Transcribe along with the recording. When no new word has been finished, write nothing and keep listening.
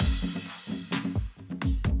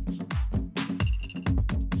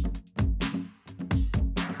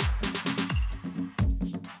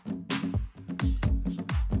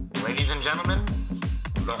Ladies and gentlemen,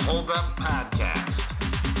 the Hold Up Podcast.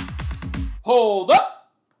 Hold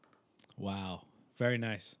up! Wow. Very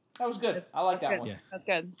nice. That was good. I like that good. one. Yeah. That's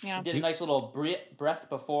good. Yeah. I did a nice little breath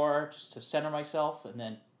before just to center myself, and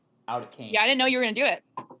then out it came. Yeah, I didn't know you were gonna do it,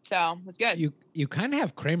 so it's good. You kind of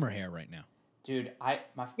have Kramer hair right now. Dude, my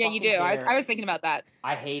fucking yeah, you do. hair, I was thinking about that.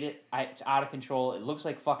 I hate it. It's out of control. It looks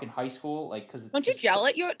like fucking high school. Like, cause it's Don't you just, gel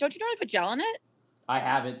it? Don't you normally put gel in it? I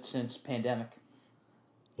haven't since pandemic.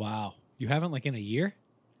 Wow. You haven't like in a year?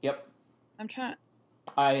 Yep. I'm trying.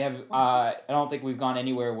 I have. I don't think we've gone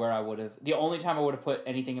anywhere where I would have. The only time I would have put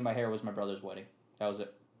anything in my hair was my brother's wedding. That was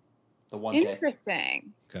it. The one day.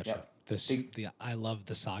 Interesting. Gotcha. Yep. I love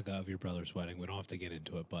the saga of your brother's wedding. We don't have to get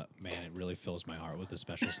into it, but man, it really fills my heart with a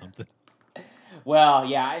special something. Well,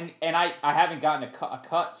 yeah, and I haven't gotten a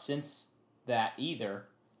cut since that either.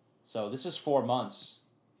 So this is 4 months.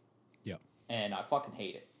 Yep. And I fucking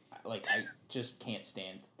hate it. I just can't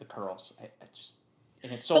stand the curls. I just,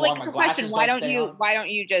 and it's so But long. My glasses why don't don't stay you? on. Why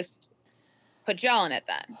don't you just put gel in it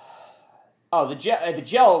then? Oh, the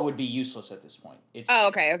gel would be useless at this point. It's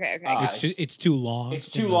Okay. It's too long. It's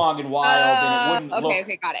too long and wild, and it wouldn't look.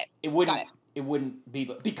 Okay, got it. It wouldn't. Got it. It wouldn't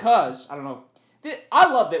be because I don't know.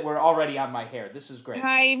 I love that we're already on my hair. This is great.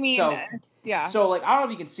 I mean, so, yeah. So I don't know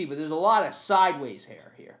if you can see, but there's a lot of sideways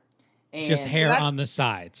hair here. And just hair on the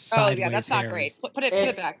sides. Sideways yeah, that's not hairs. great. Put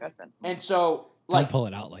it back, Dustin. And so, don't pull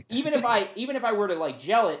it out like that. Even if I were to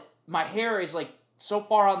gel it, my hair is so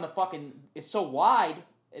far on the fucking. It's so wide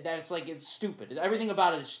that it's stupid. Everything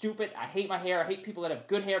about it is stupid. I hate my hair. I hate people that have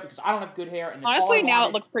good hair because I don't have good hair. And honestly, now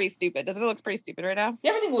it looks pretty stupid. Doesn't it look pretty stupid right now?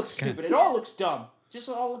 Everything looks stupid. It all looks dumb. Just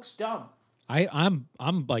all looks dumb. I'm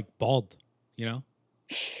like bald, you know.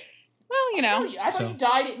 Well, you know. I thought you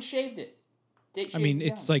dyed it and shaved it. I mean,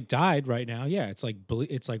 it's like dyed right now. Yeah, it's like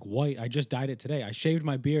white. I just dyed it today. I shaved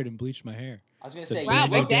my beard and bleached my hair. I was gonna say, wow,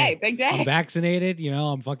 big day. I'm vaccinated. You know,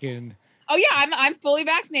 I'm fucking. Oh yeah, I'm fully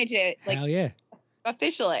vaccinated. Hell yeah.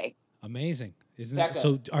 Officially. Amazing, isn't Becca, that?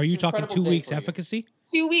 So, are you talking 2 weeks efficacy?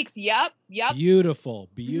 2 weeks. Yep. Beautiful.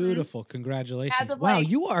 Congratulations! Wow,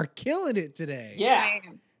 you are killing it today. Yeah.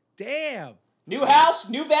 Damn. New house,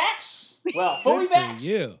 new vax. Well, fully vaxxed.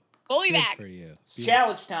 You. Fully Good vaxxed. for you. It's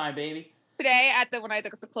challenge time, baby. Today when I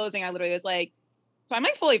took the closing, I literally was like, so I'm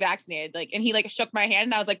fully vaccinated. And he shook my hand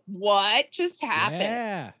and I was like, what just happened?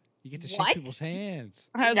 Yeah. You get to shake people's hands.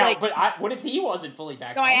 I was what if he wasn't fully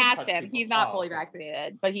vaccinated? No, I asked him. He's not fully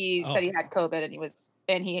vaccinated, but he said he had COVID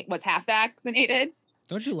and he was half vaccinated.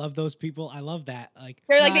 Don't you love those people? I love that.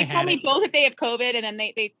 They tell me both that they have COVID and then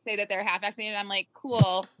they say that they're half vaccinated. I'm like,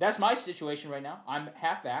 cool. That's my situation right now. I'm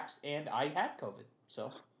half vaxxed and I had COVID.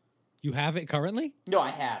 So you have it currently? No, I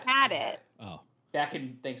had it. Oh. Back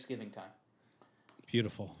in Thanksgiving time.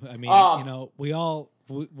 Beautiful. I mean,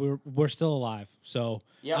 we're still alive. So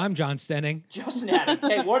I'm John Stenning. Justin Adam.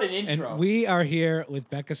 Hey, what an intro. And we are here with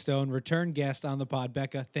Becca Stone, return guest on the pod.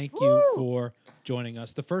 Becca, thank you for joining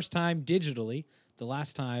us. The first time digitally, the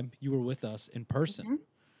last time you were with us in person. Mm-hmm.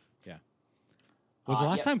 Yeah. Was the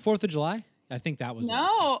last time 4th of July? I think that was.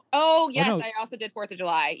 No. Oh, yes. No. I also did 4th of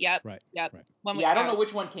July. Yep. Right. Yep. Right. I don't know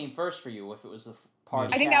which one came first for you, if it was the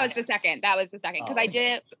party. I think that was the second. Because I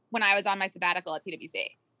did it when I was on my sabbatical at PwC.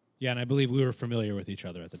 Yeah, and I believe we were familiar with each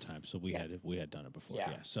other at the time, so we had done it before.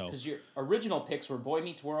 Yeah, so because your original picks were Boy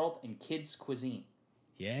Meets World and Kids Cuisine.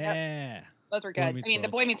 Yeah, yep. Those were good. The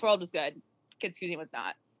Boy Meets World was good. Kids Cuisine was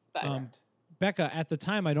not. But Becca, at the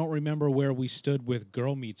time, I don't remember where we stood with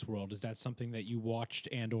Girl Meets World. Is that something that you watched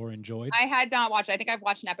and or enjoyed? I had not watched it. I think I've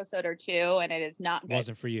watched an episode or two, and it is not good.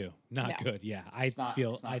 Wasn't for you. Not good. Yeah, I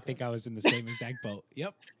think I was in the same exact boat.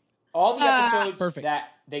 Yep. All the episodes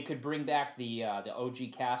that they could bring back the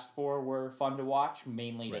OG cast for were fun to watch,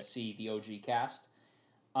 mainly to see the OG cast.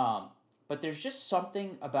 But there's just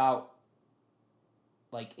something about,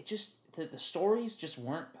 the stories just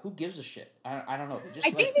weren't. Who gives a shit? I don't know.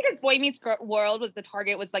 I think because Boy Meets World was the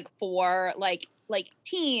target was for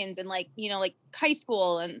teens and high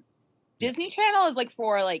school, and Disney Channel is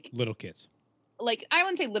for little kids. I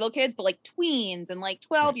wouldn't say little kids, but tweens and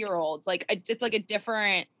 12-year-olds. It's a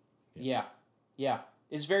different. Yeah.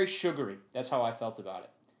 It's very sugary. That's how I felt about it.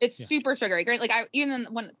 It's super sugary. Great. Even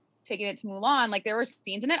when taking it to Mulan, there were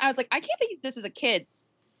scenes in it. I was like, I can't believe this is a kids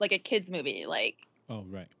movie. Oh,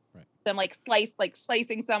 right. Them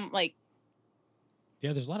slicing some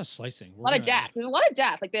Yeah, there's a lot of slicing. A lot of death. There's a lot of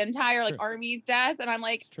death. The entire army's death, and I'm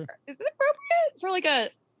like, is this appropriate for a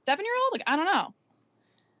 7-year-old? I don't know.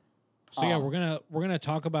 So yeah, we're gonna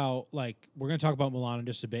talk about Mulan in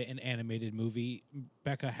just a bit, an animated movie.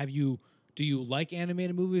 Becca, do you like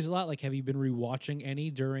animated movies a lot? Have you been rewatching any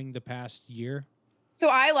during the past year? So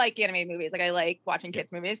I like animated movies. Like I like watching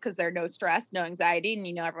kids movies because there's no stress, no anxiety,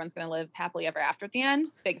 and everyone's gonna live happily ever after at the end.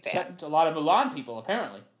 Big fan. Except a lot of Mulan people,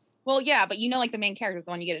 apparently. Well, yeah, but like the main characters,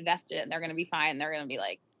 the one you get invested in, they're gonna be fine. They're gonna be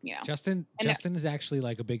like, Justin is actually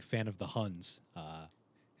like a big fan of the Huns.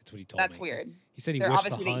 That's what he told me. That's weird. He said he They're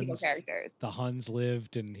wished obviously the evil characters. the Huns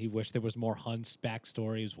lived, and he wished there was more Huns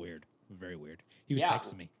backstory. It was weird, very weird. He was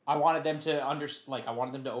texting me. I wanted them to I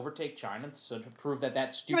wanted them to overtake China, so to prove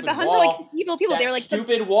that stupid but the Huns wall, are like evil people. They're like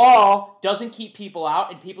stupid wall doesn't keep people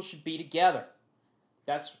out, and people should be together.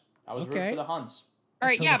 I was rooting for the Huns. All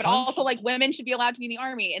right, So yeah, the but Huns- also like women should be allowed to be in the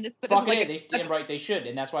army, and this. But Fucking this is like they should,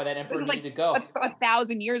 and that's why that emperor this is needed to go. a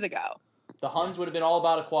 1,000 years ago. The Huns would have been all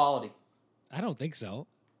about equality. I don't think so.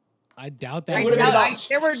 I doubt They that. would've been about-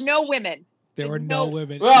 There were no women. There were no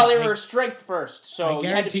women. Well, they were strength first, so I you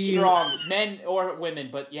had to be guarantee you- strong, men or women,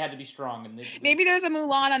 but you had to be strong. And Maybe there's a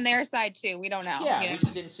Mulan on their side too. We don't know. Yeah, we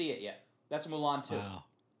just didn't see it yet. That's Mulan 2. Wow.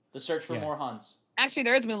 The Search for More Huns. Actually,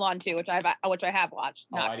 there is Mulan 2, which I have watched.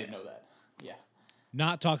 Oh, I didn't know that. Yeah.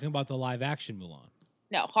 Not talking about the live action Mulan.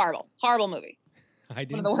 No, horrible movie. I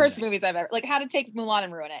didn't. One of the worst movies I've ever. Like how to take Mulan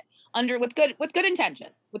and ruin it. With good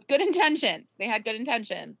intentions. With good intentions, they had good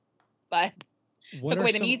intentions, but took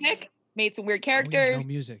away the music, made some weird characters. No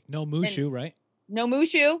music, no Mushu, right? No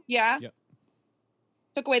Mushu, yeah. Yep.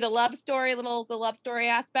 Took away the love story, the love story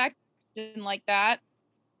aspect. Didn't like that.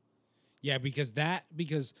 Yeah, because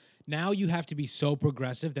now you have to be so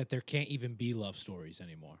progressive that there can't even be love stories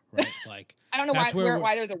anymore, right? Like I don't know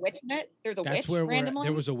why there's a witch in it. There's a witch randomly.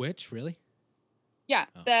 There was a witch, really? Yeah.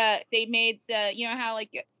 Oh. They made how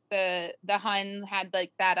like the Hun had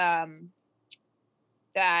like that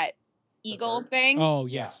eagle thing. Oh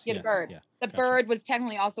yes. Yeah, the bird. Yeah. The bird was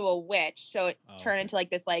technically also a witch, so it turned into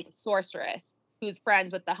like this like sorceress who's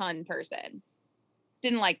friends with the Hun person.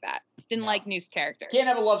 Didn't like that. Didn't like Noose characters. Can't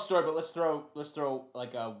have a love story, but let's throw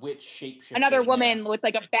like a witch shapeshifter. Another woman with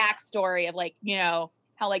like a backstory of like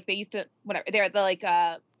how like they used to they're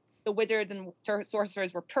the wizards and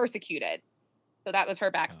sorcerers were persecuted, so that was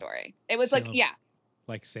her backstory. It was Salem.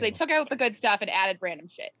 So they took out the good stuff and added random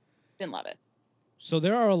shit. Didn't love it. So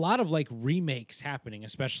there are a lot of like remakes happening,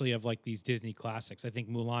 especially of like these Disney classics. I think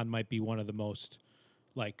Mulan might be one of the most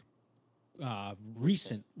like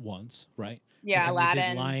recent ones, right? Yeah, Aladdin, they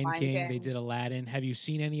did Lion King, they did Aladdin. Have you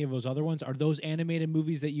seen any of those other ones? Are those animated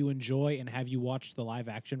movies that you enjoy, and have you watched the live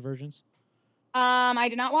action versions? I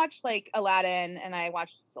did not watch like Aladdin, and I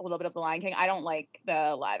watched a little bit of the Lion King. I don't like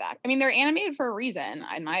the live act. I mean, they're animated for a reason,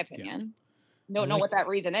 in my opinion. Don't know what that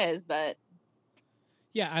reason is, but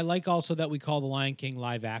yeah, I like also that we call the Lion King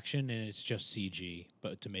live action, and it's just CG,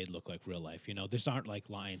 but to made look like real life. These aren't like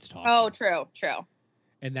lions talking. Oh, true.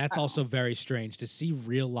 And that's also very strange. To see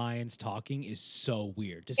real lions talking is so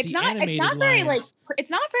weird. To see it's not animated very lions,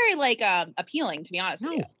 it's not very like appealing, to be honest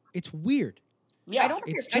with you. no, it's weird. Yeah, I think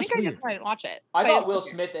I just try to watch it. I thought Will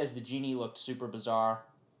Smith as the genie looked super bizarre.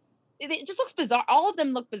 It just looks bizarre. All of them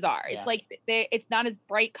look bizarre. Yeah. It's like it's not as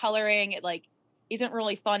bright coloring. It like isn't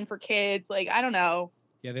really fun for kids. Like I don't know.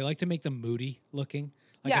 Yeah, they like to make them moody looking.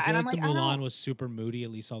 Like, I feel like the Mulan was super moody.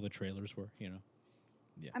 At least all the trailers were, Yeah.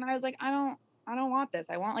 And I was like, I don't want this.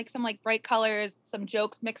 I want like some like bright colors, some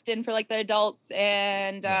jokes mixed in for like the adults,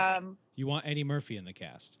 and You want Eddie Murphy in the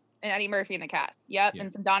cast. And Eddie Murphy in the cast. Yep, Yeah.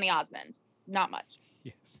 and some Donny Osmond. Not much.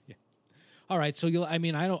 Yes. Yeah. All right. So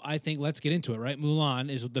I think let's get into it. Right.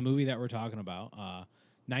 Mulan is the movie that we're talking about.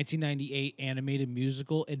 1998 animated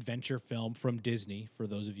musical adventure film from Disney. For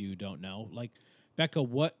those of you who don't know, like Becca,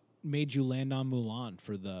 what made you land on Mulan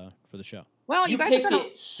for the show? Well, You guys picked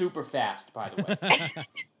it super fast, by the way.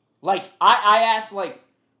 Like I asked, like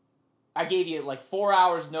I gave you like 4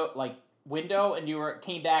 hours window, and you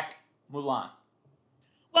came back Mulan.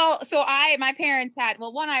 Well, so my parents had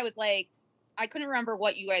one. I was like, I couldn't remember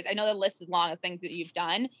what you guys. I know the list is long of things that you've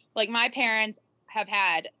done. Like my parents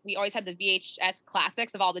we always had the VHS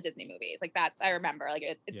classics of all the Disney movies. Like I remember. Like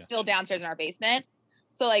it's still downstairs in our basement.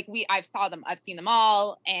 So like I've seen them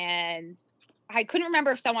all, and I couldn't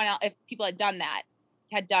remember if people had done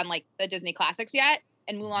like the Disney classics yet.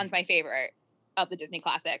 And Mulan's my favorite of the Disney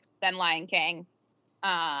classics. Then Lion King,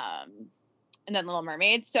 and then Little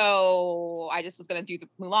Mermaid. So I just was gonna do the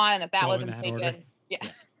Mulan, and if that wasn't taken, yeah.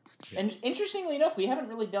 And interestingly enough, we haven't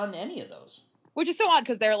really done any of those, Which is so odd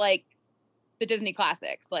because they're like the Disney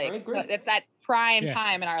classics. Like it's that prime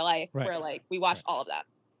time in our life where like we watched all of them.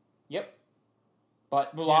 Yep.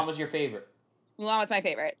 But Mulan was your favorite. Mulan was my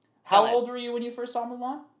favorite. How old were you when you first saw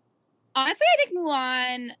Mulan? Honestly, I think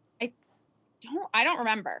Mulan. I don't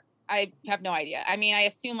remember. I have no idea. I mean, I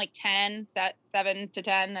assume like 7 to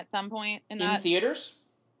 10 at some point in theaters.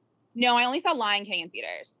 No, I only saw Lion King in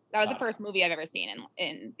theaters. That was the Oh. first movie I've ever seen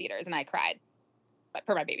in theaters, and I cried, but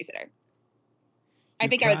per my babysitter. I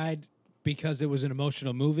think I cried because it was an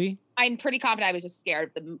emotional movie. I'm pretty confident I was just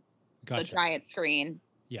scared of the Gotcha. giant screen.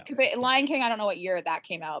 Yeah. Because Lion King, I don't know what year that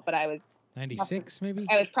came out, but I was 96 maybe.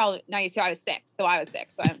 I was probably 92. I was 6, so I was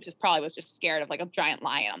 6. So I was just scared of like a giant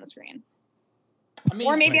lion on the screen. I mean,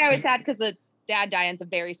 Or maybe Right, I was see- sad because the dad died. And it's a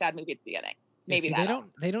very sad movie at the beginning. Yeah, Maybe see, that.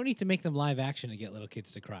 they don't need to make them live action to get little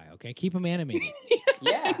kids to cry. Okay, keep them animated.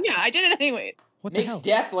 yeah, Yeah, I did it anyways. What makes the hell?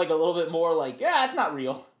 death like a little bit more like, yeah, it's not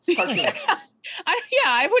real. It's cartoon.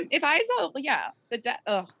 I would if I saw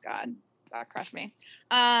oh god, that crushed me.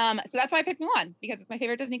 So that's why I picked Mulan because it's my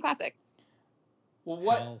favorite Disney classic. Well,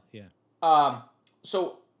 what? Hell, yeah.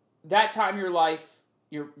 So that time in your life,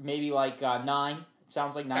 you're maybe like 9. It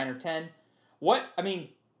sounds like 9 or 10. What? I mean,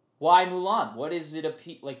 why Mulan? What is it?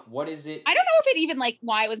 What is it? I don't know if it even like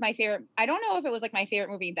why it was my favorite. I don't know if it was like my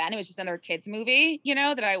favorite movie then. It was just another kids movie,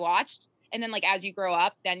 that I watched. And then like as you grow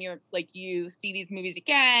up, then you're like you see these movies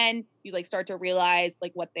again. You like start to realize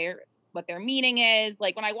like what their meaning is.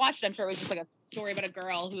 Like when I watched it, I'm sure it was just like a story about a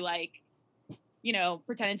girl who like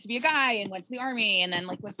pretended to be a guy and went to the army and then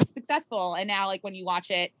like was successful. And now like when you watch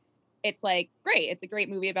it, it's like great. It's a great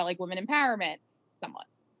movie about like women empowerment, somewhat.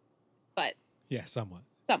 But Yeah, somewhat.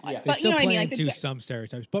 Yeah. They But still you know what I play mean? Like into some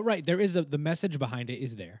stereotypes, but right, there is the message behind it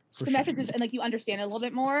is there. For the sure. message is, and like you understand it a little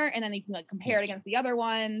bit more, and then you can like compare it against the other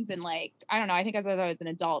ones, and like I don't know. I think as I was an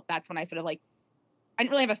adult, that's when I sort of like I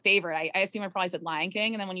didn't really have a favorite. I assume I probably said Lion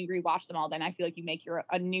King, and then when you rewatch them all, then I feel like you make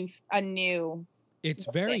a new. It's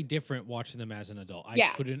very different watching them as an adult.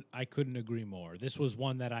 Yeah. I couldn't agree more. This was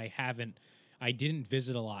one that I didn't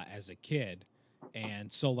visit a lot as a kid.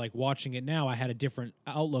 And so like watching it now, I had a different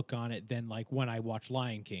outlook on it than like when I watch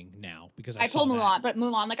Lion King now because I pull saw Mulan, that. but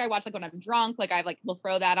Mulan like I watch like when I'm drunk, like I like will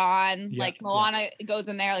throw that on. Yeah, Like Mulan it goes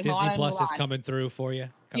in there like Disney Mulan Plus and is Mulan. coming through for you.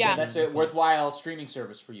 Yeah. That's a worthwhile streaming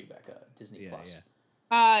service for you, Becca. Disney Plus.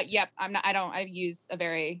 Yeah. Yep. I use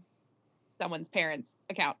someone's parents'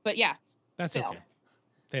 account, but yes. That's still. okay.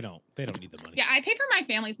 They don't need the money. Yeah, I pay for my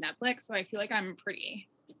family's Netflix, so I feel like I'm pretty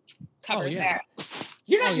covered there.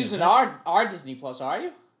 You're not using our Disney Plus, are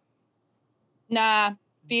you? Nah,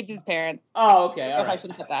 Phoebe's parents. Oh, okay. I All don't know if I right.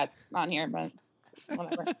 should have put that on here, but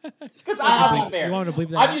whatever. Because I'll bleep- be fair. you want me to bleep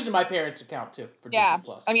that I'm out? using my parents' account too for Yeah, Disney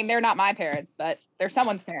Plus. I mean they're not my parents, but they're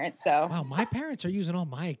someone's parents. So, Wow, my parents are using all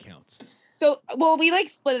my accounts. well, we like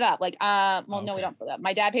split it up. Like, no, we Okay. don't split it up.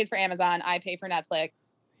 My dad pays for Amazon. I pay for Netflix.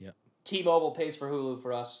 T-Mobile pays for Hulu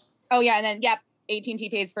for us. Oh yeah, and then AT&T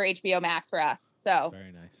pays for HBO Max for us. So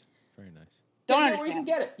Very nice. Very nice. don't Get it where you can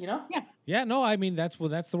understand. get it, Yeah. Yeah, no, I mean that's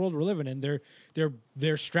the world we're living in.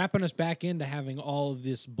 They're strapping us back into having all of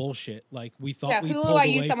this bullshit. Like we thought Yeah, we Hulu pulled I away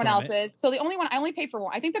use someone from it. else's. So the only one I only pay for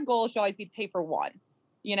one. I think the goal should always be to pay for one.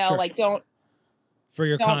 Sure. Like don't. For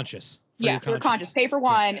your Don't- conscious. For Yeah, your if you're conscious. Pay for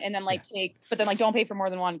one, and then like but then like don't pay for more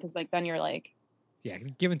than one because like then you're like. Yeah,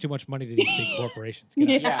 giving too much money to these big corporations.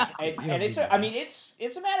 Get out of here. Yeah, You don't and need that.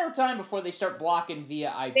 it's a matter of time before they start blocking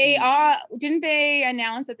via IP. They are. Didn't they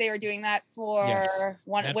announce that they were doing that for Yes.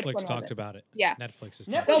 one? Which Netflix one talked was it? about it. Yeah. Netflix is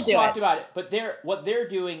Netflix They'll do talked it. about it, but what they're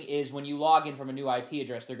doing is when you log in from a new IP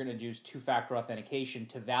address, they're going to use two-factor authentication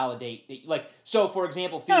to validate. So, for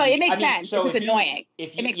example, Phoebe, No, it makes sense. So it's just if you- annoying.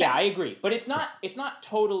 If It you, makes yeah, sense. I agree, but it's not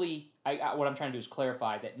totally. What I'm trying to do is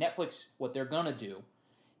clarify that Netflix, what they're going to do,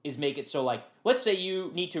 is make it so like, let's say you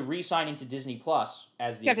need to re-sign into Disney Plus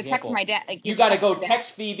as the You have to example. text my dad. Like, You got to go your dad.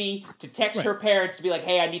 text Phoebe to text her parents to be like,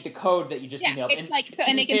 hey, I need the code that you just Yeah, emailed. it's like so, to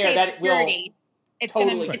and be they can fair, say that it's will security. It's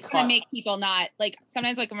totally gonna cut. make people not like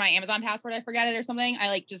sometimes like with my Amazon password I forget it or something. I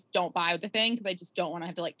like just don't buy the thing because I just don't want to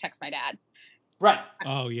have to like text my dad. Right.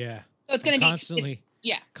 Oh yeah. So it's gonna be constantly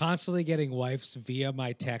yeah. constantly getting wifes via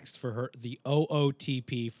my text for the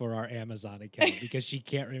OOTP for our Amazon account because she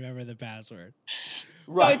can't remember the password.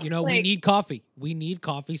 Right. it's You know, we like- need coffee. We need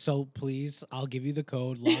coffee, so please, I'll give you the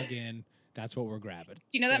code. Log in. That's what we're grabbing. Do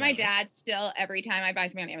you know that my Whatever. dad still every time I buy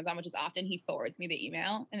something on Amazon, which is often, he forwards me the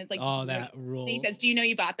email and it's like, Oh, "Do you know-" that rules. And he says, "Do you know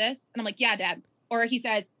you bought this?" And I'm like, "Yeah, Dad." Or he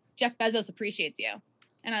says, "Jeff Bezos appreciates you,"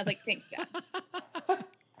 and I was like, "Thanks, Dad."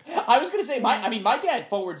 I was gonna say my dad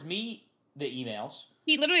forwards me the emails.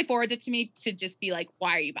 He literally forwards it to me to just be like,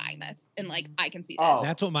 "Why are you buying this?" And like, I can see this. Oh.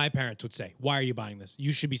 That's what my parents would say. Why are you buying this?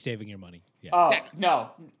 You should be saving your money. Yeah. Oh Exactly.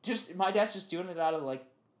 no, just my dad's just doing it out of like,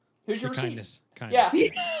 here's your For receipt. kindness. Yeah.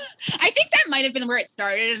 I think that might have been where it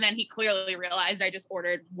started, and then he clearly realized I just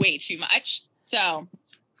ordered way too much. So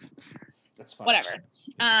That's fine. whatever.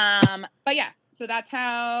 But yeah, so I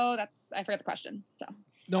forgot the question. So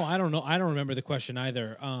No, I don't know. I don't remember the question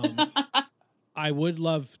either. I would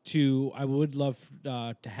love to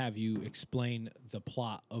have you explain the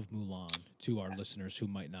plot of Mulan to our listeners who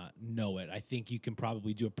might not know it. I think you can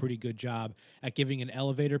probably do a pretty good job at giving an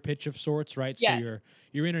elevator pitch of sorts, right? Yeah. So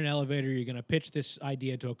you're in an elevator, you're going to pitch this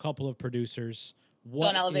idea to a couple of producers. So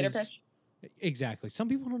an elevator pitch? Exactly. Some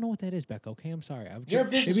people don't know what that is, Becca. Okay, I'm sorry. You're a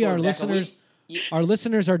business maybe our woman, Becca. listeners, our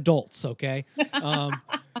listeners are dolts. Okay,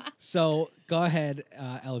 so go ahead,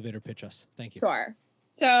 elevator pitch us. Thank you. Sure.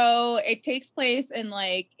 So it takes place in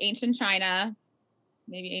like ancient China,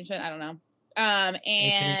 maybe ancient, I don't know. And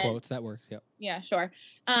Ancient in quotes, that works. Yep. yeah, sure.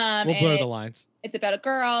 We'll blur the lines. It's about a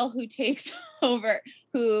girl who takes over,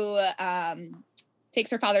 who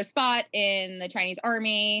takes her father's spot in the Chinese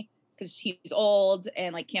army because he's old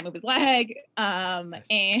and like can't move his leg. Nice.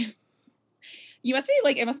 And you must be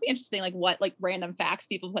like, it must be interesting, like what like random facts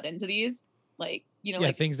people put into these, like Yeah,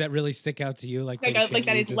 like things that really stick out to you, like that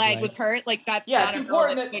his leg was hurt, like that's it's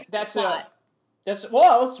important like, that's plot. that's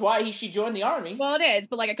why she joined the army. Well, it is,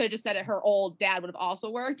 but like I could have just said it. Her old dad would have also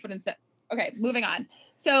worked, but instead, okay, moving on.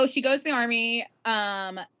 So she goes to the army.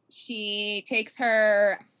 She takes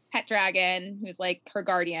her pet dragon, who's like her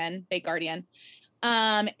guardian, fake guardian.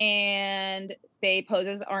 And they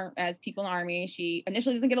pose as people in the army. She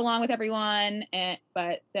initially doesn't get along with everyone,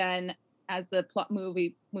 but then as the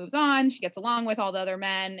movie moves on, she gets along with all the other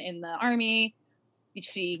men in the army.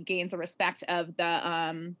 She gains the respect of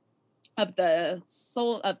the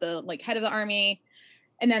like head of the army,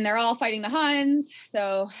 and then they're all fighting the Huns.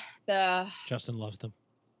 So Justin loves them.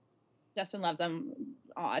 Justin loves them.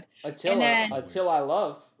 Odd. Until I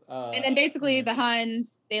love. And then basically the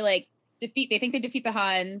Huns, they think they defeat the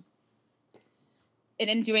Huns. And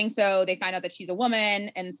in doing so, they find out that she's a woman.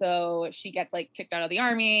 And so she gets like kicked out of the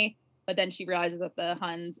army, but then she realizes that the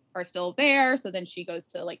Huns are still there. So then she goes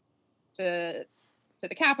to to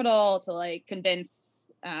the capital to like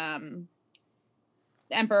convince the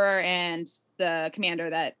emperor and the commander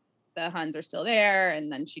that the Huns are still there.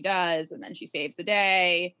 And then she does, and then she saves the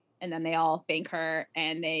day. And then they all thank her,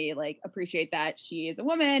 and they like appreciate that she is a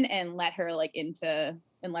woman and let her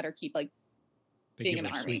keep like They being give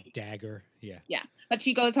in her the a army. sweet dagger. Yeah. Yeah. But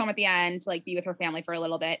she goes home at the end to like be with her family for a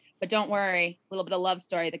little bit. But don't worry, a little bit of love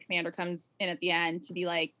story. The commander comes in at the end to be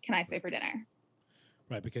like, can I stay for dinner?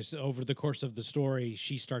 Right, because over the course of the story,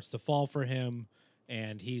 she starts to fall for him,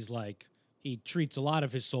 and he treats a lot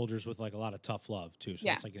of his soldiers with like a lot of tough love too. So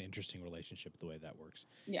it's like an interesting relationship the way that works.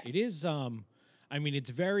 Yeah. It is I mean, it's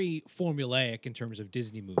very formulaic in terms of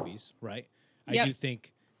Disney movies, right? Yep. I do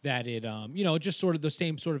think that it just sort of the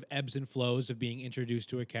same sort of ebbs and flows of being introduced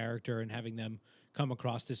to a character and having them come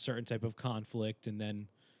across this certain type of conflict, and then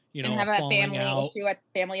and have that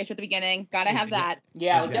family issue at the beginning. Gotta have that.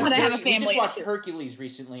 Yeah, Exactly. we just watched Hercules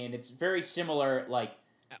recently, and it's very similar. Like,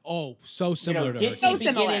 so similar to Disney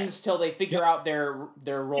Hercules. beginnings till they figure out their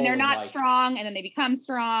role. And they're not in life. strong, and then they become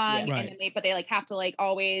strong, Yeah. and then they like have to like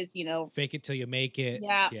always fake it till you make it.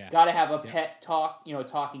 Yeah. Gotta have a pet talk.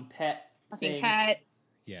 Talking pet talking thing. pet.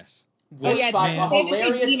 Yes. Voiced by a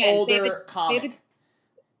hilarious older comic.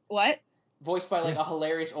 What? Voiced by like a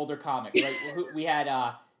hilarious older comic. Right? We had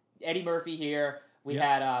Eddie Murphy here. We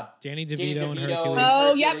had Danny DeVito in Hercules.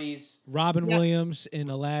 Oh, yep. Hercules. Robin Williams in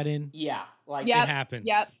Aladdin. Yeah, like It happens.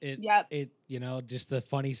 Yep. It just the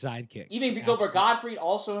funny sidekick. Even Gilbert Gottfried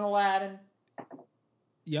also in Aladdin.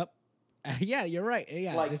 Yep. Yeah, you're right.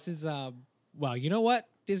 Yeah, this is well, you know what?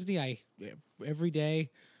 Disney, every day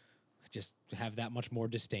I just have that much more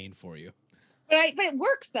disdain for you. But it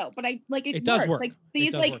works though. But it does works. work. Like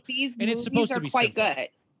these work. these and movies it's supposed are to be quite simple. good.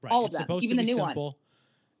 Right. All it's of them, supposed even to be the new simple.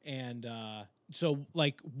 And so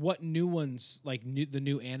like what new ones, like the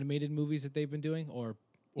new animated movies that they've been doing, or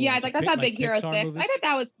yeah, like I saw Big Hero 6. Movies? I thought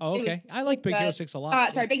that was okay. I like Big Hero 6 a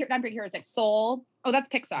lot. Sorry, not Big Hero 6. Soul. Oh, that's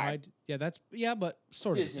Pixar. But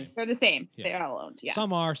sort of the same. They're the same. Yeah. They're all owned. Yeah.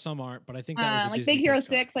 Some are, some aren't, but I think that was a like Disney Big Hero Pixar.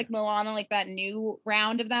 6, like Mulan, like that new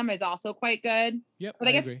round of them is also quite good. Yep. But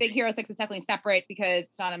I guess agree. Big Hero 6 is definitely separate because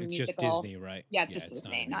it's not a It's musical. just Disney, right? Yeah, it's just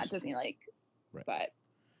Disney, not musical. Disney like. Right. But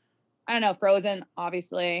I don't know, Frozen,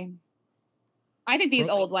 obviously. I think these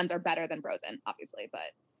old ones are better than Frozen, obviously, but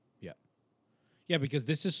yeah, because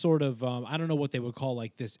this is sort of I don't know what they would call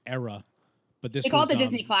like this era, but this they call it was, the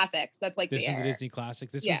Disney classics. That's like this the is era. the Disney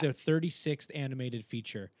classic. This Yeah. was their 36th animated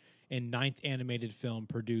feature and 9th animated film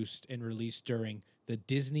produced and released during the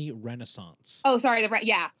Disney Renaissance. Oh, sorry.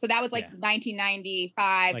 So that was like Yeah.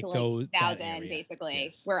 1995 Like to those- like that 2000, area, basically,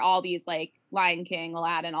 yes. where all these like Lion King,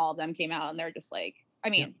 Aladdin, all of them came out, and they're just like, I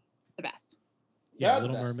mean, the best. Yeah, They're the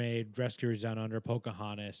Little best. Mermaid, Rescuers Down Under,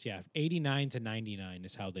 Pocahontas. Yeah, 89 to 99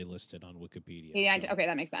 is how they listed on Wikipedia. Yeah, so okay,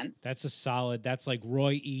 that makes sense. That's a solid. That's like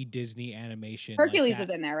Roy E. Disney animation. Hercules like is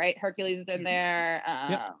in there, right? Hercules is in there.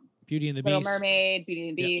 Yep. Beauty and the Little Beast. Mermaid, Beauty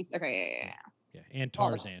and the Yep. Beast. Okay, yeah. Yeah, and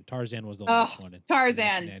All of Tarzan. Tarzan was the Oh, last one in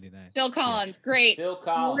Tarzan. 1999. Phil Collins, great. Phil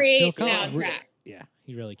Collins. Great Phil Collins, soundtrack. Yeah,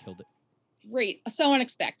 he really killed it. Great. So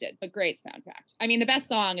unexpected, but great soundtrack. I mean, the best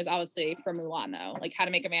song is obviously from Mulan, though. Like How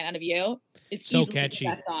to Make a Man Out of You. It's So easily catchy.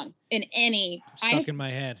 the best song in any. Stuck in my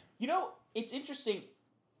head. You know, it's interesting,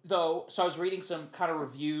 though. So I was reading some kind of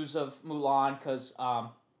reviews of Mulan because,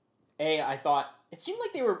 I thought it seemed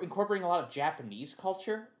like they were incorporating a lot of Japanese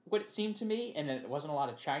culture, what it seemed to me, and it wasn't a lot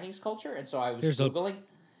of Chinese culture. And so I was Googling.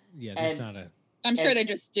 There's not a. I'm sure they're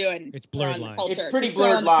just doing. It's blurred lines. It's pretty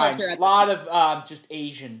blurred lines. A lot of just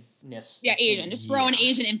Asian-ness. Yeah, Asian. Just throwing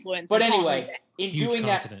Asian influence. But anyway, in Huge doing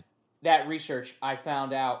continent. that research, I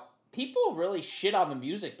found out people really shit on the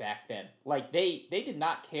music back then. Like they did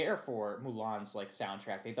not care for Mulan's like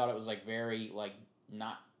soundtrack. They thought it was like very like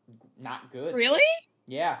not good. Really?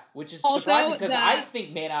 Yeah, which is Also, surprising because I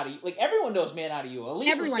think "Man Out of You," like everyone knows "Man Out of You." At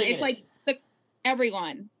least everyone. It's like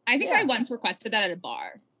everyone. I think I once requested that at a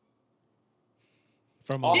bar.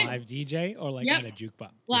 From a live DJ or like at a jukebox?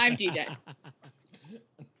 Live DJ.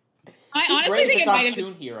 I honestly great think if it's it on might have.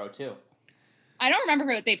 Tune Hero too. I don't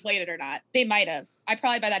remember if they played it or not. They might have. I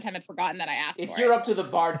probably by that time had forgotten that I asked for it. If you're up to the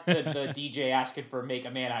bar, the DJ asking for "Make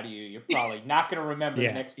a Man Out of You," you're probably not going to remember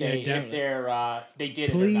the next day if they did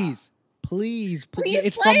it or not. Please,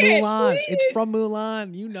 it's from play Mulan. please. It's from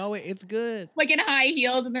Mulan. You know it. It's good. Like in high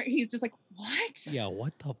heels, and he's just like, "What? Yeah,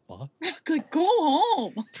 what the fuck? Like, go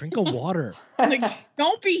home. Drink a water. Like,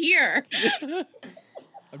 don't be here.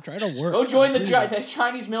 I'm trying to work. Go join the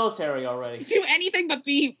Chinese military already. Do anything but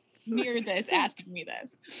be near this, asking me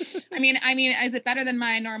this. I mean, is it better than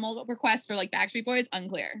my normal request for like Backstreet Boys?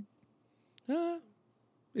 Unclear.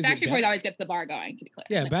 Backstreet Boys always gets the bar going, to be clear.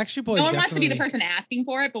 Yeah, like, Backstreet Boys. No one wants to be the person asking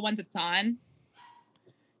for it, but once it's on.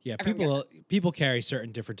 Yeah, people carry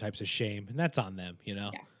certain different types of shame, and that's on them, you know.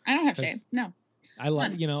 Yeah, I don't have shame. No. I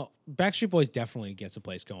like, Backstreet Boys definitely gets a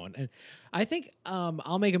place going, and I think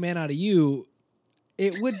 "I'll Make a Man Out of You."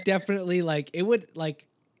 It would definitely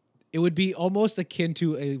it would be almost akin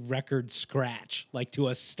to a record scratch, like to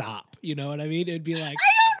a stop. You know what I mean? It'd be like,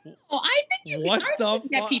 I don't know. I think you can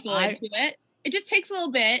get people into it. It just takes a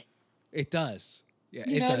little bit. It does. Yeah,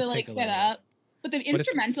 it does to like get up. But the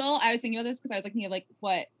instrumental, I was thinking of this because I was thinking of like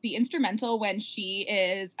what the instrumental when she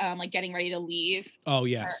is like getting ready to leave. Oh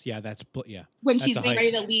yes, that's when she's getting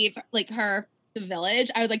ready to leave like the village.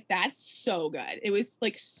 I was like, that's so good. It was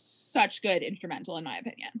like such good instrumental in my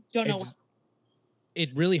opinion. Don't know.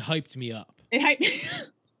 It really hyped me up. It hyped.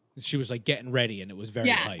 She was like getting ready, and it was very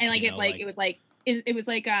hyped, and like it was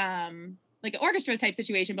like an orchestra type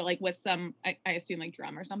situation, but like with some I assume like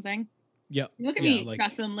drum or something. Yep. Look at me,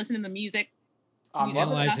 Justin, listening to the music.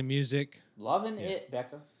 Analyzing music. Loving it,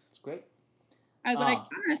 Becca. It's great. I was like,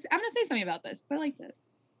 I'm gonna say something about this because I liked it.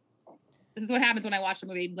 This is what happens when I watch a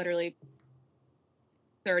movie literally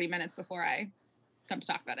 30 minutes before I come to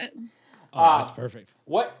talk about it. Oh, that's perfect.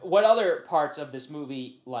 What other parts of this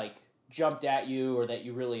movie like jumped at you or that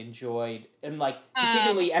you really enjoyed, and like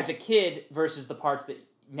particularly as a kid versus the parts that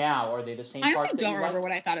now are they the same parts? I don't remember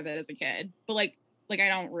what I thought of it as a kid, but like I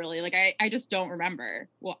don't really I just don't remember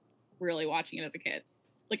really watching it as a kid.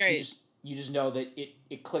 Like you just know that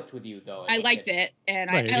it clicked with you though. I liked it, and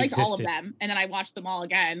I liked all of them, and then I watched them all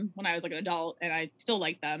again when I was like an adult, and I still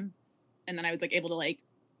liked them, and then I was like able to like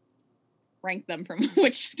rank them from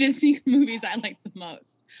which Disney movies I liked the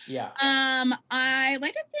most. Yeah. I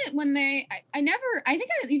liked it when I think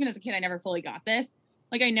even as a kid I never fully got this.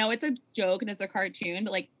 Like I know it's a joke and it's a cartoon,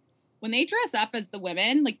 but like when they dress up as the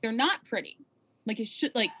women, like they're not pretty. Like it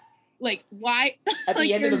should like why at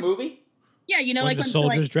the end of the movie? Yeah, when like the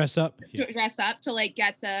soldiers dress up. Dress up to like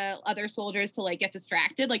get the other soldiers to like get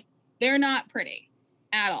distracted. Like they're not pretty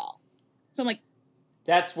at all. So I'm like,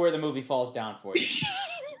 that's where the movie falls down for you.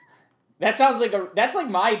 That sounds like that's like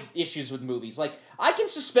my issues with movies. Like I can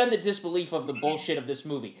suspend the disbelief of the bullshit of this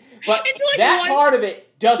movie, but that part of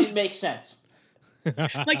it doesn't make sense.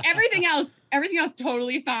 Like everything else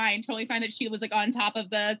totally fine that she was like on top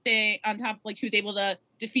of the thing, like she was able to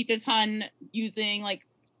defeat this Hun using like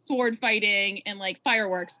sword fighting and like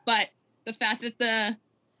fireworks, but the fact that the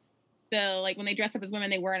like when they dressed up as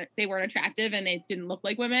women they weren't attractive and they didn't look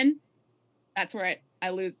like women, that's where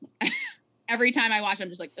I lose. Every time I watch I'm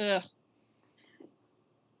just like ugh.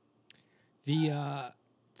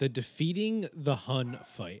 The the defeating the Hun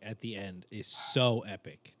fight at the end is so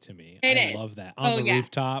epic to me. It I is. love that on the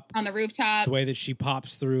rooftop. On the rooftop. The way that she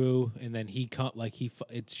pops through and then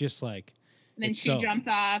it's just like. And then she jumps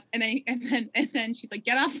off, and then she's like,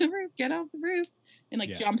 get off the roof, and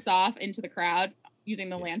like jumps off into the crowd using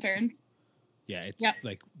the lanterns. Yeah, it's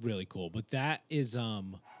like really cool. But that is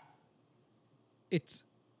it's,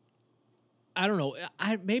 I don't know.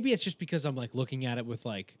 Maybe it's just because I'm like looking at it with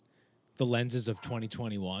like the lenses of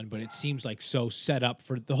 2021, but it seems like so set up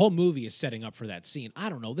for the whole movie is setting up for that scene. I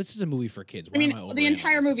don't know. This is a movie for kids. The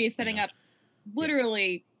entire movie is setting up.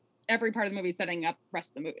 Literally, every part of the movie is setting up the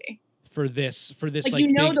rest of the movie. For this like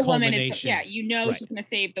you know big the woman is she's gonna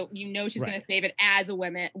save she's gonna save it as a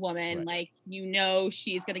woman Right. like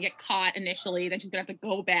she's gonna get caught initially, then she's gonna have to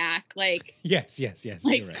go back, like yes like,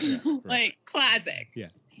 you're right. like classic.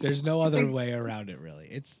 There's no other way around it really.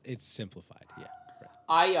 It's simplified.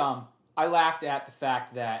 I laughed at the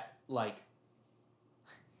fact that like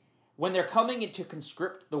when they're coming in to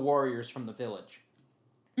conscript the warriors from the village,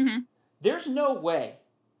 there's no way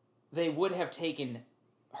they would have taken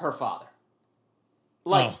her father.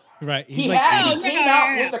 Like, right. He came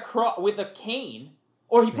out with a cane,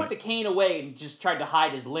 or he put the cane away and just tried to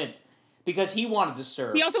hide his limp because he wanted to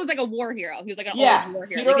serve. He also was like a war hero. He was like an old war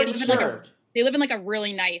hero. He'd already served. They live in like a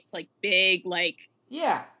really nice, like big, like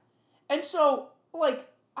and so like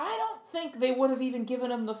I don't think they would have even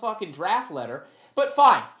given him the fucking draft letter. But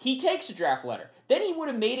fine, he takes a draft letter. Then he would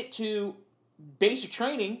have made it to basic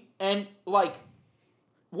training and like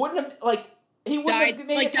wouldn't have like. He would have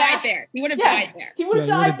made it died there. He would have died there. He would have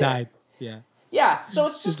died there. Yeah. Yeah. So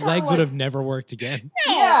it's just his legs would have never worked again.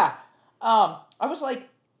 No. Yeah. I was like,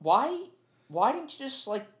 why didn't you just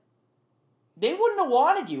like? They wouldn't have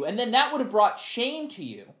wanted you, and then that would have brought shame to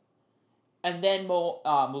you, and then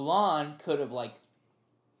Mulan could have like.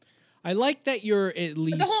 I like that you're at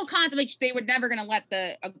least. But the whole concept, like they were never going to let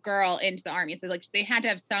a girl into the army, so like they had to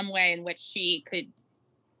have some way in which she could.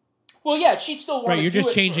 Well, yeah, she still wanted to. Right, you're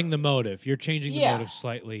just changing the motive. You're changing the motive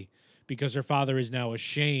slightly because her father is now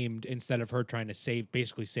ashamed instead of her trying to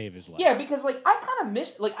basically save his life. Yeah, because like I kind of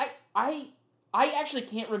missed, like I actually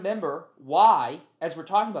can't remember why, as we're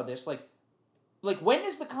talking about this, like when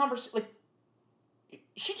is the conversation? Like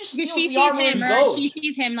she just steals the armor and goes. She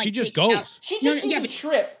sees him like she just goes. She just sees him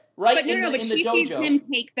trip. Right, but but she sees him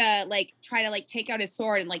take try to take out his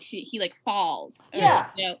sword and like he like falls. Yeah,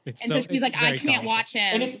 and so she's like, I can't watch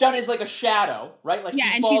him. And it's done as like a shadow, right? Like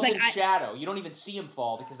he falls she's in shadow. You don't even see him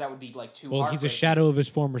fall because that would be like too. Well, he's a shadow of his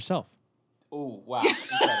former self. Oh wow!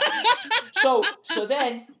 so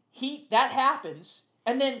then that happens,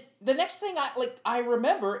 and then the next thing I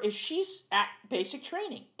remember is she's at basic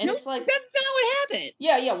training, and it's like that's not what happened.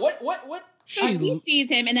 Yeah. What? So he sees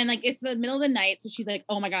him, and then it's the middle of the night, so she's like,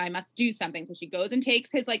 "Oh my god, I must do something." So she goes and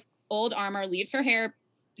takes his like old armor, leaves her hair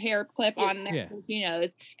clip on there so she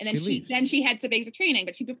knows, and then she heads to basic training.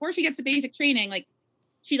 But before she gets to basic training, like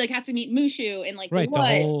she has to meet Mushu and like the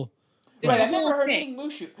whole. Right, I remember her meeting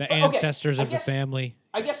Mushu. The ancestors of the family.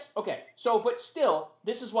 I guess okay. So, but still,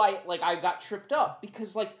 this is why I got tripped up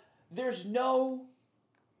because there's no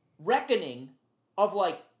reckoning of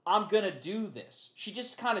I'm gonna do this. She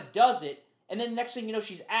just kind of does it. And then next thing you know,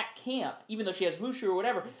 she's at camp, even though she has Mushu or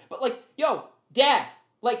whatever. But yo, Dad,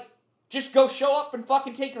 just go show up and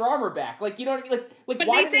fucking take your armor back. You know what I mean? But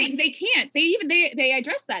why they say they can't. They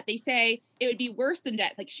address that. They say it would be worse than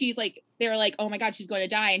death. They're like, oh my god, she's going to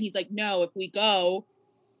die, and he's like, no, if we go,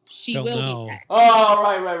 she will be dead. Oh,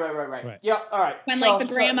 right. Yep, all right. When the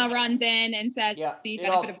grandma runs in and says, "See,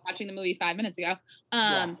 benefit of watching the movie 5 minutes ago."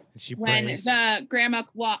 When the grandma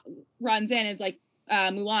runs in and is like.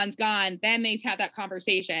 Mulan's gone, then they have that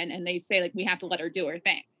conversation and they say we have to let her do her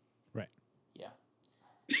thing. Right. Yeah.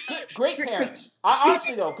 Great parents.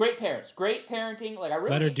 Honestly though, great parents. Great parenting. I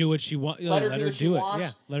really let her do what she wants. Let her do what she wants.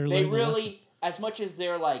 Yeah. Let her. They really, as much as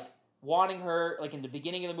they're wanting her in the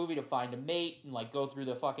beginning of the movie to find a mate and go through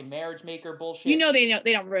the fucking marriage maker bullshit.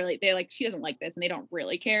 They don't really. They she doesn't like this and they don't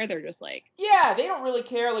really care. They're just yeah, they don't really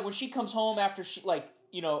care. When she comes home after she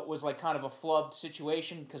it was kind of a flubbed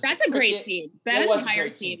situation because that's a great scene. That entire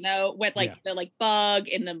scene though, with the bug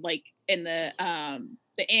and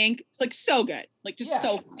the ink, it's so good,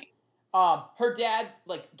 so funny. Her dad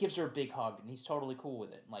gives her a big hug and he's totally cool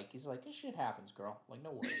with it. He's like, this shit happens, girl.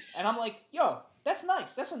 No worries. And I'm like, yo, that's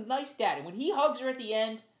nice. That's a nice dad. And when he hugs her at the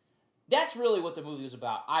end, that's really what the movie was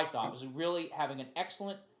about. I thought it was really having an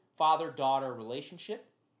excellent father-daughter relationship.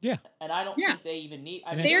 Yeah. And I don't Yeah. think they even need. I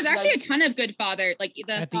And mean, There's it was actually nice- a ton of good father, like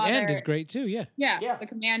the At father. the end is great too. Yeah. Yeah, the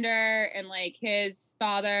commander and like his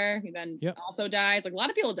father, who then also dies. Like a lot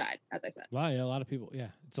of people died, as I said. A lot of people. Yeah,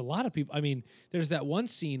 it's a lot of people. I mean, there's that one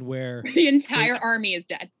scene where the entire army is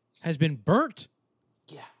dead. Has been burnt.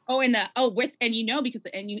 Yeah. Oh, and because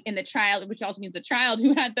in the child, which also means the child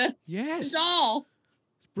who had the doll.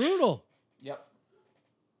 It's brutal. Yep.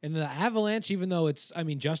 And the avalanche, even though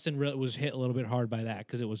Justin was hit a little bit hard by that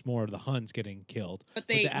because it was more of the Huns getting killed. But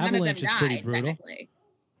the none of them avalanche is pretty died, brutal. technically.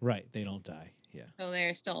 Right, they don't die. Yeah. So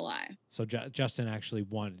they're still alive. So Justin actually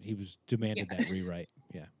demanded that rewrite.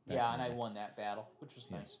 Yeah. Yeah, and I won that battle, which was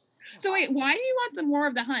nice. So wait, why do you want the more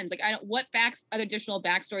of the Huns? Like, what other additional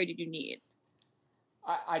backstory did you need?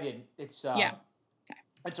 I didn't. It's Okay.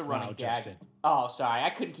 It's a running gag. Justin. Oh, sorry, I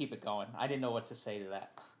couldn't keep it going. I didn't know what to say to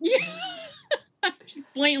that. Yeah.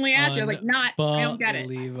 Just blatantly asked you. I was like, I don't get it.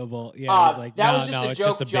 Unbelievable. Yeah, I was like, that was just a it's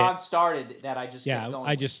joke just a John bit. started that I just kept going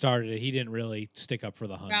I just started it. He didn't really stick up for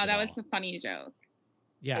the Huns. Wow, at that all. was a funny joke.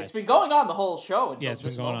 Yeah, it's been going on the whole show. Until it's been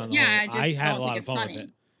this going moment. on. I had a lot of fun funny. with it.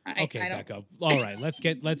 I Okay, don't... Becca. All right,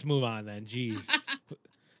 let's move on then. Jeez,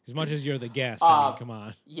 as much as you're the guest, come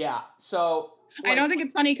on. Yeah. So I don't think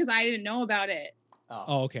it's funny because I didn't know about it.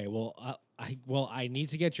 Oh, okay. Well, I need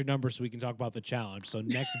to get your number so we can talk about the challenge. So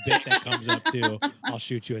next bit that comes up too, I'll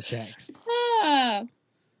shoot you a text. Hashtag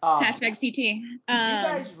CT. Did you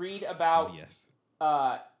guys read about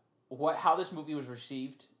how this movie was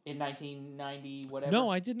received in 1990, whatever? No,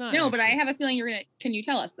 I did not. No, but I have a feeling you're gonna. Can you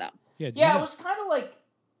tell us though? Yeah, it was kind of like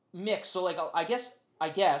mixed. So like I guess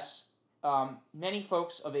many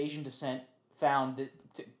folks of Asian descent found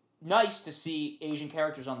it nice to see Asian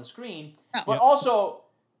characters on the screen, but also,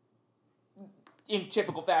 in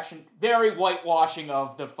typical fashion, very whitewashing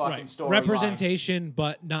of the fucking story. Representation,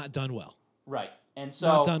 but not done well. Right, and so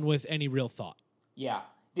not done with any real thought. Yeah,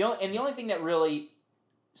 the only thing that really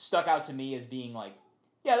stuck out to me as being like,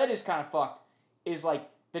 yeah, that is kind of fucked, is like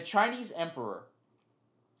the Chinese emperor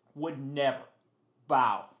would never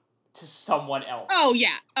bow to someone else. Oh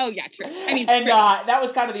yeah, true. I mean, and that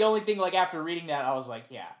was kind of the only thing. Like after reading that, I was like,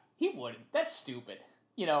 yeah, he wouldn't. That's stupid.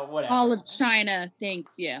 Whatever. All of China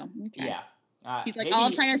thanks you. Okay. Yeah. He's like, all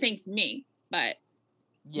of China thanks me, but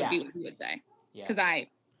yeah, would be what he would say. Yeah. Because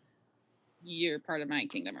you're part of my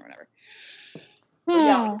kingdom or whatever. But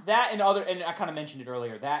yeah, that and I kind of mentioned it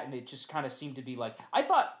earlier. That and it just kind of seemed to be like I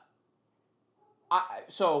thought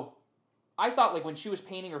like when she was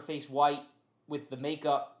painting her face white with the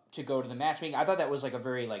makeup to go to the matchmaking, I thought that was like a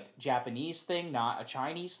very like Japanese thing, not a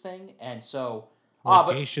Chinese thing, and so. But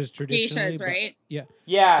geishas traditionally, right? Yeah.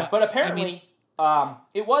 Yeah, but apparently,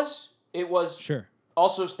 it was sure.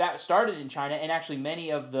 Also, that started in China, and actually,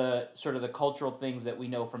 many of the sort of the cultural things that we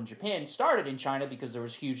know from Japan started in China because there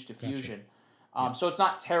was huge diffusion. Gotcha. So it's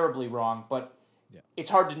not terribly wrong, but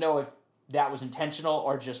it's hard to know if that was intentional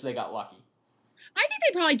or just they got lucky. I think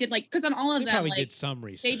they probably did, like, because on all of them, probably like, did some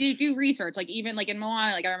research. They do research, like even like in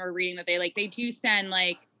Moana, like I remember reading that they do send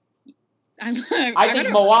like. I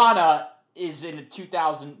think Moana is in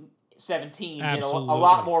 2017. Did a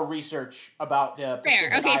lot more research about the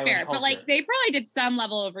Pacific Island fair, culture. But like they probably did some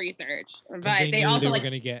level of research, but they they also were like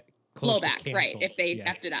going to get blowback, right? If they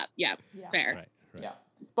effed it up, fair, right. Yeah,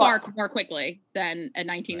 far more quickly than a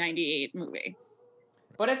 1998 movie.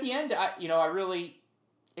 But at the end, I really.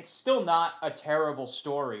 It's still not a terrible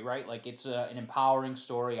story, right? Like it's an empowering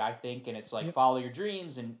story, I think, and it's like follow your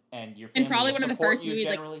dreams and your family. And probably one of the first movies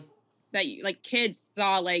generally. That like kids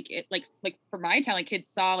saw like it like for my time, like kids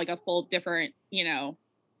saw like a full different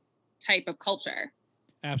type of culture.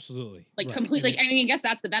 Absolutely, like completely. I mean, I guess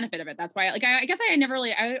that's the benefit of it. That's why like I guess I never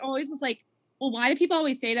really. I always was like, well, why do people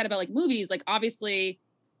always say that about like movies? Like obviously,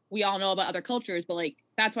 we all know about other cultures, but like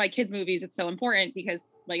that's why kids movies it's so important because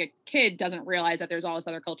like a kid doesn't realize that there's all this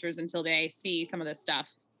other cultures until they see some of this stuff.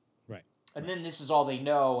 Right. And then this is all they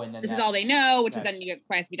know, and then this is all they know, which is then it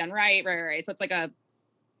has to be done right. So it's like a.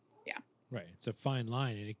 Right, it's a fine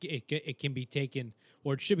line, and it can be taken,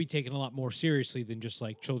 or it should be taken a lot more seriously than just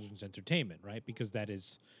like children's entertainment, right? Because that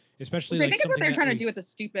is, especially. I like think it's what they're trying to do with the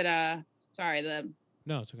stupid. No,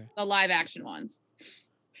 it's okay. The live action ones.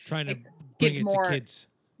 Trying to bring it to kids.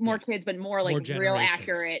 More kids, but more like real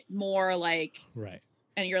accurate, more like. Right.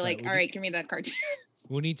 And you're like, all right, give me that cartoon.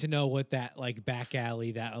 We need to know what that like back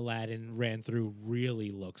alley that Aladdin ran through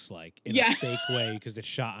really looks like in a fake way because it's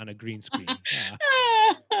shot on a green screen.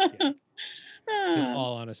 Just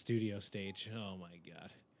all on a studio stage. Oh my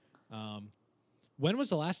god. When was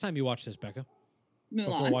the last time you watched this, Becca? Mulan.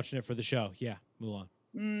 Before watching it for the show. Yeah, Mulan.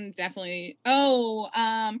 Definitely. Oh,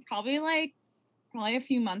 probably like probably a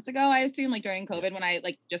few months ago, I assume, like during COVID when I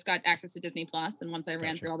like just got access to Disney Plus, and once I ran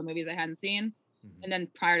Gotcha. through all the movies I hadn't seen, Mhm. and then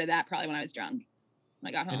prior to that, probably when I was drunk, when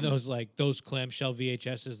I got home. And those clamshell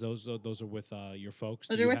VHSs, those are with your folks.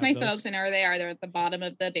 Those Do are you with have my those? folks. I know where they are. They're at the bottom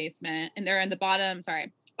of the basement, and they're in the bottom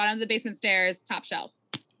of the basement stairs, top shelf.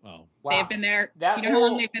 Oh, Wow. They've been there. That Do you know how long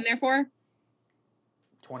whole- they've been there for?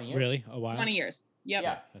 20 years. really? A while? 20 years. Yep.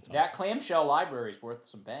 Yeah. That's That awesome. clamshell library is worth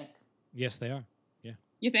some bank. Yes, they are.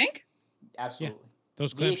 You think? Absolutely.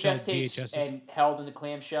 Those clamshell VHS tapes VHSs. and held in the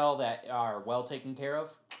clamshell that are well taken care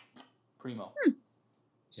of. Primo.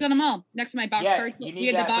 Just got them all next to my boxcar. You We need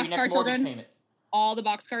had the that for your next Boxcar mortgage Children. payment. All the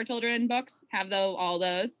Boxcar Children books have all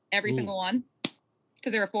those, every Ooh. single one,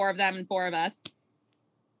 because there were 4 of them and 4 of us.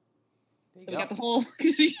 There you So we go. got the whole.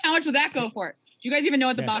 How much would that go for? Do you guys even know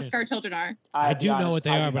what the Yeah, Boxcar Children are? I I'll be do know honest, what they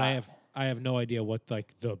I are, do but not. I have no idea what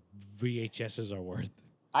like the VHSs are worth.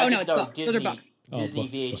 I Oh, no, just it's know books. Those are Disney books. Disney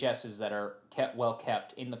Books. VHSs that are well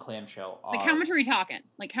kept in the clamshell. Like how much are we talking?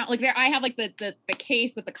 Like how? Like there, I have like the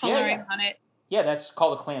case with the coloring on it. Yeah, that's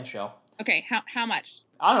called a clamshell. Okay, how much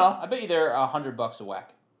I don't know. I bet you they're $100 a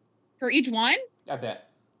whack. for each one? I bet.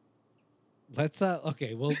 Let's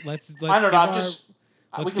okay. Well, let's I don't give know. I'm our, just.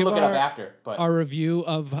 We let's can look give it up our- after, but our review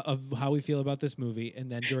of how we feel about this movie,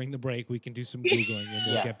 and then during the break we can do some googling, and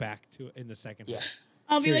we'll Yeah. get back to it in the second. Yeah. half.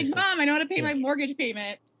 I'll be Seriously. like, Mom, I know how to pay Yeah. my mortgage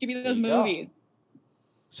payment. Give me those you go. movies.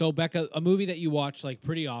 So Becca, a movie that you watch like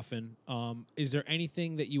pretty often. Is there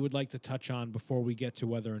anything that you would like to touch on before we get to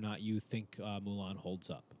whether or not you think Mulan holds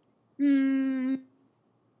up? Hmm.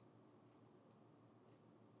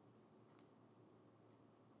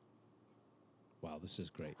 Wow, this is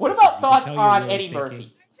great. what This about is- you can thoughts tell you're on really Eddie thinking.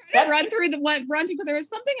 Murphy? Run through because there was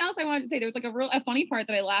something else I wanted to say. There was like a funny part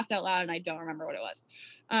that I laughed out loud and I don't remember what it was.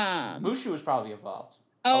 Mushu was probably involved.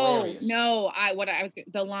 Oh Hilarious. no!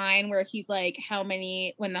 The line where he's like, "How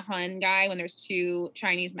many?" When the Hun guy, when there's 2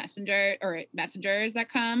 Chinese messengers that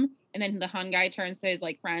come, and then the Hun guy turns to his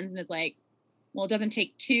like friends and is like, "Well, it doesn't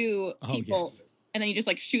take 2 Oh, people," yes. and then he just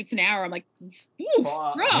like shoots an arrow. I'm like, "Ooh,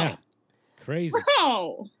 Fuck. bro, Yeah. Crazy.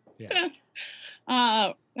 bro, Yeah.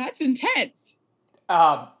 that's intense."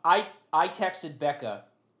 I texted Becca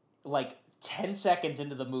like 10 seconds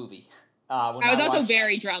into the movie. When I was also watched-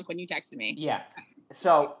 very drunk when you texted me. Yeah.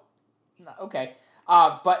 So, okay.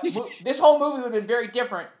 But this whole movie would have been very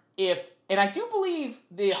different if, and I do believe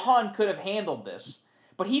the Hun could have handled this,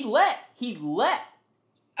 but he let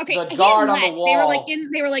Okay, the he guard on let- the They were wall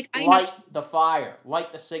like, I know. light the fire,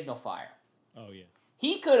 light the signal fire. Oh yeah.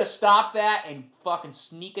 He could have stopped that and fucking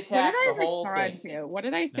sneak What attack did I the whole respond thing. to? What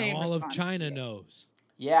did I say? Now in all of response China to it? knows.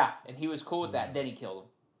 Yeah, and he was cool with that. Then he killed him.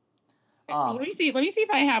 Let me see. Let me see if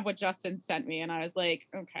I have what Justin sent me, and I was like,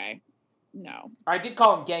 okay, no. I did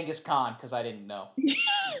call him Genghis Khan because I didn't know.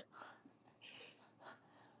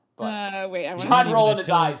 But Wait, I He's John not want even rolling his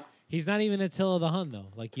Attila- eyes. He's not even Attila the Hun though.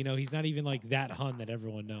 Like he's not even like that Hun that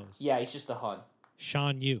everyone knows. Yeah, he's just a Hun.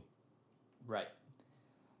 Shan Yu. Right.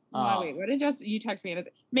 wait, what did you text me? And I was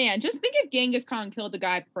like, man, just think if Genghis Khan killed the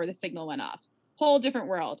guy before the signal went off. Whole different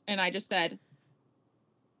world. And I just said,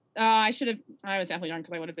 I was definitely drunk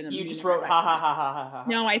because I would have been in the You meeting just if I wrote read ha it. ha ha ha ha ha.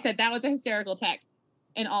 No, I said that was a hysterical text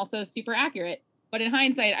and also super accurate. But in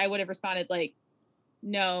hindsight, I would have responded like,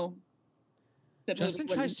 no. The movie Justin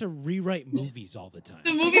wouldn't- tries to rewrite movies all the time.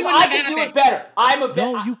 The movie Because wouldn't I have can do it happened. better. I'm a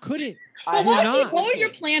No, you couldn't. I Well, not. What would your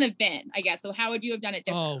plan have been? I guess. So how would you have done it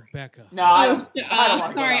differently? Oh, Becca. No, I don't. Oh, I don't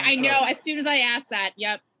want to sorry, go down I this know. road. As soon as I asked that,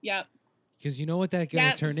 yep. Because you know what that's going to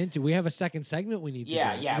Yeah. turn into? We have a second segment we need to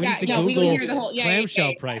Yeah, do. yeah, We we need to need to we Google would hear the whole clamshell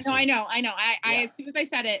yeah. prices. No, I know. I Yeah. as soon as I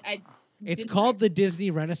said it, I. It's didn't- called the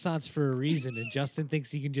Disney Renaissance for a reason, and Justin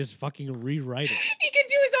thinks he can just fucking rewrite it. He can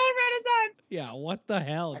do his own Renaissance. Yeah, what the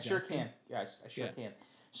hell, I sure Justin? can. Yes, I sure Yeah. can.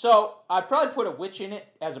 So I'd probably put a witch in it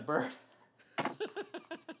as a bird.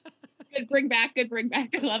 Good bring back.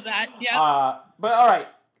 I love that. Yeah. But all right.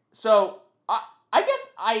 So I guess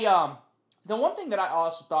the one thing that I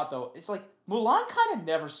also thought though is like Mulan kind of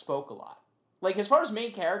never spoke a lot. Like as far as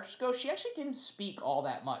main characters go, she actually didn't speak all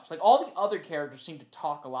that much. Like all the other characters seem to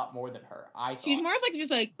talk a lot more than her. I thought. She's more of like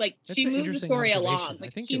just like That's she an moves the interesting story observation. along. I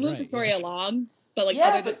Like think she you're moves the right, story yeah. along, but like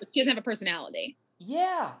Yeah, she doesn't have a personality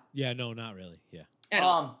Yeah. Yeah, no, not really. Yeah. at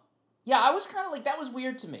all. Yeah, I was kind of like that was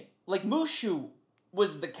weird to me. Like Mushu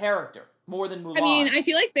was the character more than Mulan. I mean, I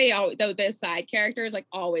feel like the side characters like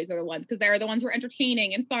always are the ones because they're the ones who are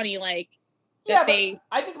entertaining and funny. Like yeah, that they. but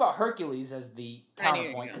I think about Hercules as the I knew you were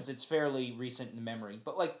counterpoint gonna- because it's fairly recent in memory.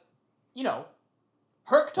 But like, you know,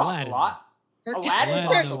 Herc talked Aladdin. a lot. Aladdin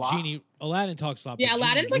talks a lot. Aladdin talks a lot. Yeah, but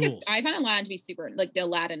Aladdin's Genie like rules. I found Aladdin to be super like the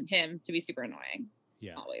Aladdin him to be super annoying.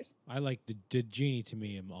 Yeah. always. I like the genie to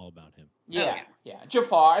me. I'm all about him. Yeah, yeah. yeah.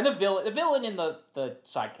 Jafar and the villain in the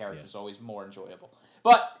side character is always more enjoyable.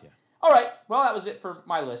 But all right, well, that was it for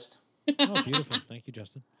my list. Oh, beautiful. Thank you,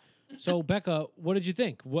 Justin. So, Becca, what did you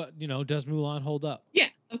think? What, does Mulan hold up? Yeah,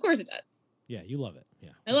 of course it does. Yeah, you love it. Yeah.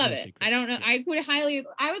 I There's love no it. secret. I don't know. Yeah.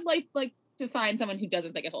 I would like to find someone who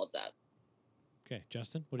doesn't think it holds up. Okay,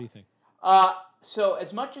 Justin, what do you think? So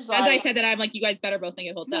as much as I said that, I'm like, you guys better both think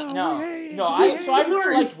it holds up. I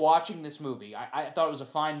really liked watching this movie. I thought it was a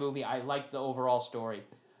fine movie. I liked the overall story.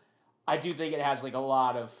 I do think it has like a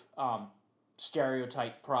lot of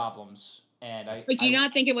stereotype problems, and do you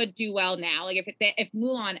not think it would do well now? Like if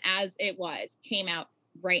Mulan as it was came out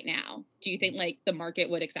right now, do you think like the market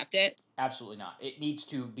would accept it? Absolutely not. It needs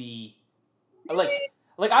to be like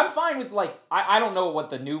I'm fine with like I don't know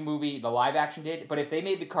what the new movie, the live action did, but if they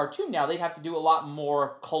made the cartoon now, they'd have to do a lot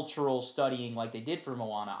more cultural studying like they did for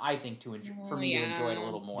Moana. I think to enjoy to enjoy it a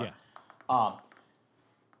little more. Yeah.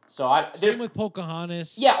 So Same with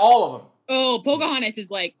Pocahontas. Yeah, all of them. Oh, Pocahontas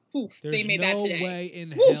is like, poof, they made that today. No way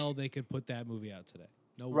in hell they could put that movie out today.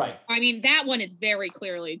 No way. I mean, that one is very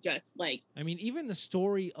clearly just like. I mean, even the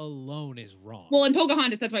story alone is wrong. Well, in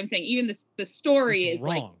Pocahontas, that's what I'm saying. Even the story is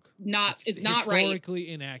wrong. like it's not right.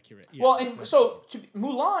 Historically inaccurate. Yeah, well, and so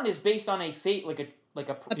Mulan is based on a fate like a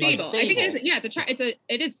fable. I think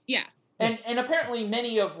it is. And apparently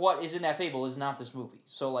many of what is in that fable is not this movie.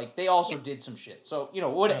 So like they also did some shit. So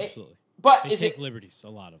what? Absolutely. But they take liberties, a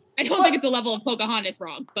lot of them. I don't think it's the level of Pocahontas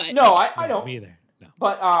wrong, but no, I don't. Me either. No.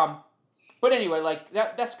 But anyway, like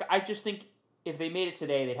that's I just think if they made it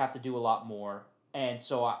today, they'd have to do a lot more. And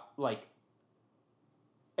so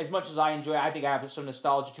as much as I enjoy it, I think I have some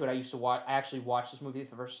nostalgia to it. I actually watched this movie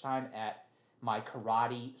for the first time at my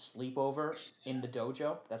karate sleepover in the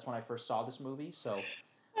dojo. That's when I first saw this movie. So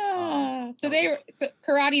karate.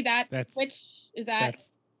 Which is that?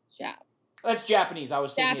 Yeah. That's Japanese. I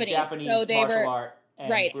was taking a Japanese martial art.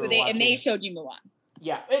 Right. So they showed you Mulan.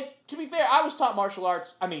 Yeah, and to be fair, I was taught martial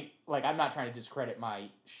arts. I mean, like I'm not trying to discredit my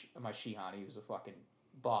Shihan. He was a fucking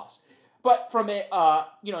boss. But from an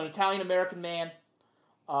Italian American man.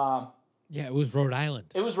 Yeah, it was Rhode Island.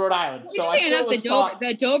 It was Rhode Island. So I still was taught.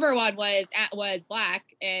 The Dover one was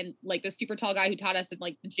black, and like the super tall guy who taught us in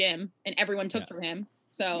like the gym, and everyone took from him.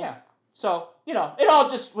 So yeah. So it all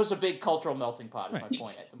just was a big cultural melting pot. Is my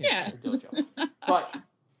point at the dojo. But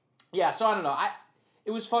yeah, so I don't know.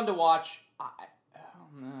 It was fun to watch. I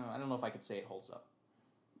don't know if I could say it holds up.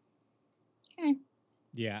 Okay.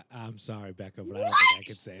 Yeah, I'm sorry, Becca, but I don't think I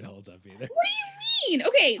could say it holds up either. What do you mean?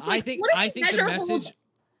 Okay, so I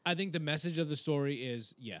think the message of the story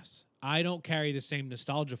is yes. I don't carry the same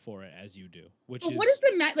nostalgia for it as you do, what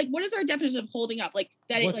is our definition of holding up? Like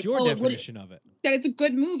that. What's your definition of it? That it's a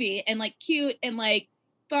good movie and like cute and like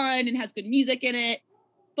fun and has good music in it,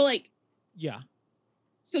 but like. Yeah.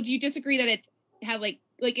 So do you disagree that it's have like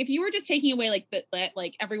if you were just taking away like that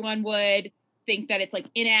like everyone would think that it's like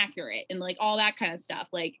inaccurate and like all that kind of stuff,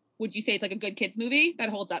 like would you say it's like a good kids movie that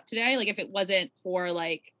holds up today? Like if it wasn't for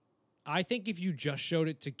like. I think if you just showed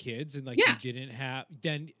it to kids and like you didn't have,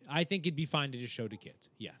 then I think it'd be fine to just show to kids.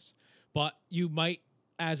 Yes. But you might,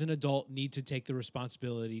 as an adult, need to take the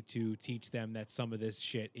responsibility to teach them that some of this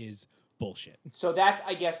shit is bullshit. So that's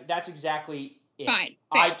exactly it. Fine.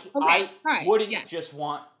 I wouldn't just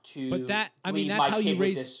want to. But that's how you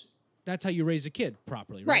raise. That's how you raise a kid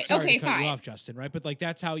properly, right? Sorry to cut you off, Justin. Right, but like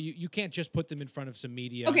that's how you can't just put them in front of some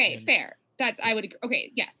media. Okay, fair. I would agree.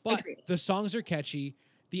 Okay, yes. But the songs are catchy.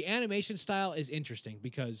 The animation style is interesting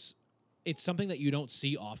because it's something that you don't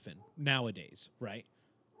see often nowadays, right?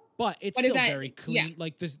 But it's still very clean.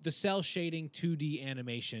 Like the cell shading 2D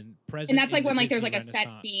animation present. And that's like when like there's like Renaissance.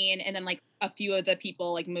 a set scene and then like a few of the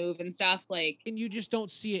people like move and stuff. Like and you just don't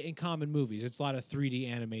see it in common movies. It's a lot of 3D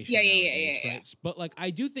animation. Yeah. Right? But like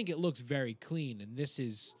I do think it looks very clean, and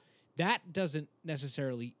that doesn't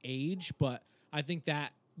necessarily age, but I think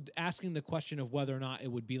that asking the question of whether or not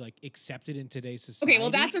it would be like accepted in today's society. Okay, well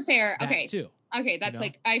that's a fair too. Okay, that's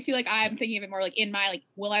like I feel like I'm thinking of it more like in my like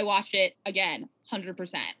will I watch it again?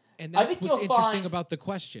 100%. And that's what's interesting about the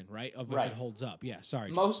question, right? Of if it holds up. Yeah,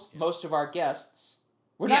 sorry. Most of our guests,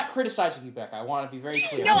 we're not criticizing you, Becca. I want to be very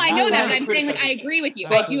clear. No, I know that, but I'm saying like I agree with you.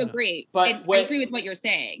 I do agree. But I agree with what you're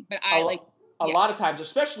saying. But I like a lot of times,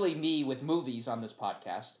 especially me with movies on this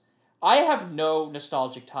podcast, I have no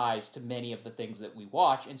nostalgic ties to many of the things that we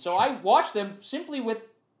watch, and so I watch them simply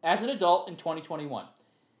as an adult in 2021.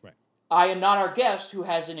 Right. I am not our guest who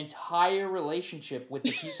has an entire relationship with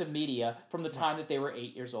the piece of media from the time that they were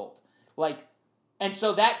 8 years old. Like, and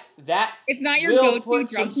so that it's not your will go-to put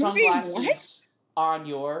some drunk movie. sunglasses on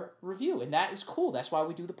your review, and that is cool. That's why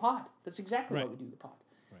we do the pod. That's exactly why Right. we do the pod.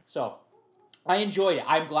 Right. So I enjoyed it.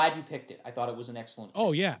 I'm glad you picked it. I thought it was an excellent pick.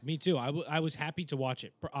 Oh yeah, me too. I was happy to watch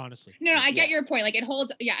it. Honestly. No, I get Yeah. your point. Like it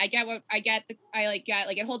holds. Yeah, I get what I get.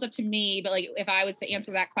 Like it holds up to me. But like if I was to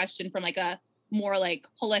answer that question from like a more like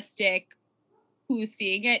holistic, who's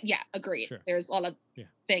seeing it? Yeah, agreed. Sure. There's a lot of Yeah.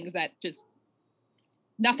 things that just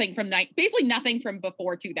nothing from basically nothing from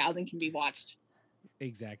before 2000 can be watched.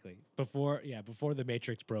 Exactly. Before the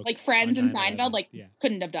Matrix broke. Like Friends on and 9/11. Seinfeld, like yeah.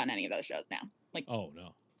 couldn't have done any of those shows now. Like Oh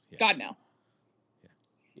no. Yeah. God no.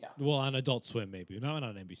 Well, on Adult Swim maybe, not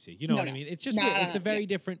on NBC. You know what I mean? It's just it's a very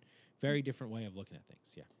different way of looking at things.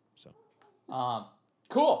 Yeah. So.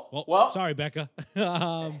 Cool. Well, sorry, Becca.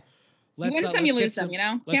 You win some, you lose some. You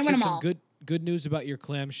know, can't win them all. Good news about your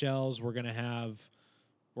clamshells. We're gonna have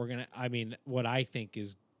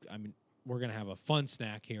a fun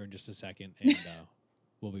snack here in just a second, and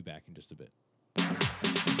we'll be back in just a bit.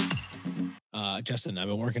 Justin, I've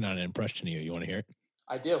been working on an impression of you. You want to hear it?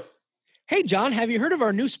 I do. Hey, John, have you heard of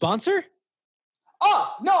our new sponsor?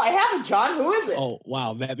 Oh, no, I haven't, John. Who is it? Oh,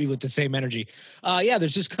 wow. Met me with the same energy. Yeah,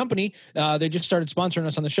 there's this company. They just started sponsoring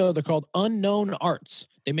us on the show. They're called Unknown Arts.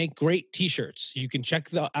 They make great T-shirts. You can check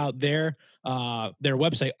out their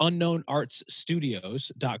website,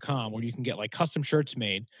 unknownartsstudios.com, where you can get like custom shirts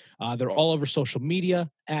made. They're all over social media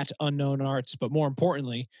at Unknown Arts. But more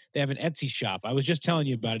importantly, they have an Etsy shop. I was just telling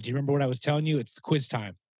you about it. Do you remember what I was telling you? It's the quiz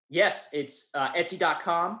time. Yes, it's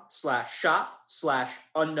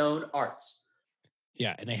etsy.com/shop/unknownarts.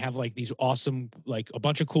 Yeah, and they have like these awesome, like a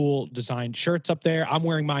bunch of cool designed shirts up there. I'm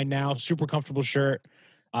wearing mine now. Super comfortable shirt.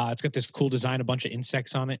 It's got this cool design, a bunch of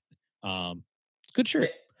insects on it. It's a good shirt.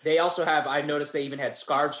 They also have, I noticed they even had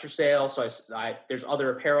scarves for sale. So there's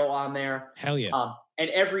other apparel on there. Hell yeah. And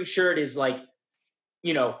every shirt is like,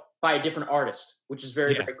 by a different artist, which is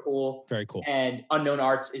very, very cool. Very cool. And Unknown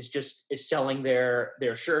Arts is selling their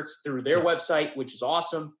shirts through their website, which is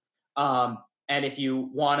awesome. And if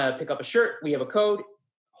you want to pick up a shirt, we have a code,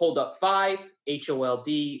 HOLDUP5,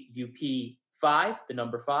 HOLDUP 5, the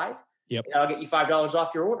number 5. Yep. That'll get you $5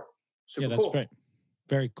 off your order. Super that's cool. great.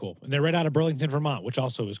 Very cool. And they're right out of Burlington, Vermont, which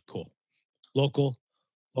also is cool. Local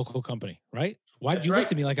company, right? Why did you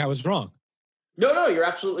look at me like I was wrong? No, you're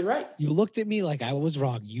absolutely right. You looked at me like I was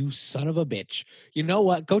wrong, you son of a bitch. You know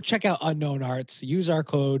what? Go check out Unknown Arts. Use our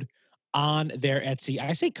code on their Etsy.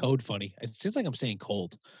 I say code funny. It seems like I'm saying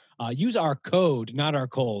cold. Use our code, not our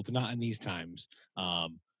cold, not in these times.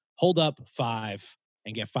 Hold up 5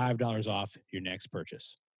 and get $5 off your next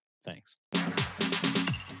purchase. Thanks.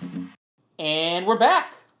 And we're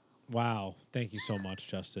back. Wow. Thank you so much,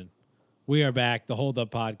 Justin. We are back. The Hold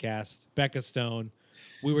Up Podcast. Becca Stone.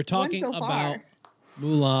 We were talking about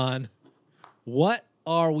Mulan. What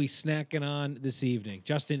are we snacking on this evening?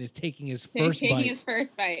 Justin is taking his first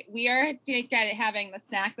bite. We are having the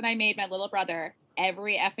snack that I made my little brother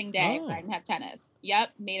every effing day when I didn't have tennis.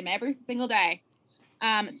 Yep, made him every single day.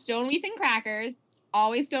 Stone Wheaton crackers,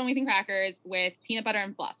 always Stone Wheaton crackers with peanut butter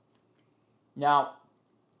and fluff. Now,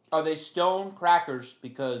 are they Stone crackers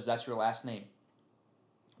because that's your last name?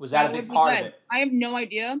 Was that a big part of it? I have no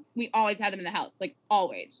idea. We always had them in the house, like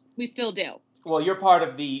always. We still do. Well, you're part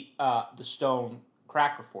of the Stone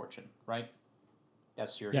cracker fortune, right?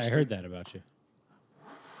 That's your history. I heard that about you.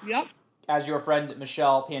 Yep. As your friend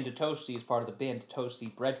Michelle Pandatosti is part of the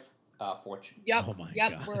Pandatosti bread fortune. Yep. Oh my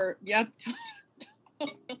God.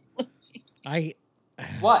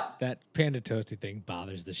 What? That Panda Toasty thing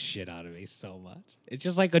bothers the shit out of me so much. It's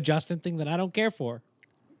just like a Justin thing that I don't care for.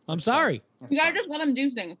 I'm sorry. You gotta just let them do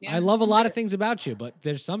things. I love a lot of things about you, but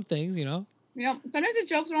there's some things, sometimes his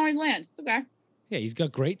jokes don't always land. It's okay. Yeah, he's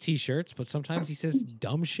got great T-shirts, but sometimes he says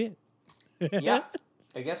dumb shit. Yeah,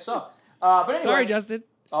 I guess so. But anyway, sorry, Justin.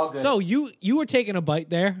 All good. So you were taking a bite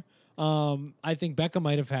there. I think Becca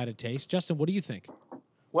might have had a taste. Justin, what do you think?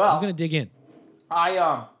 Well, I'm gonna dig in.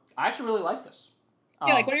 I actually really like this.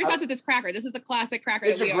 Yeah, what are your thoughts with this cracker? This is the classic cracker.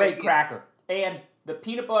 It's a great cracker, and the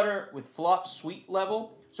peanut butter with fluff sweet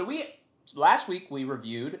level. So last week we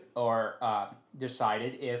reviewed or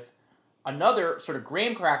decided if another sort of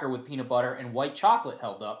graham cracker with peanut butter and white chocolate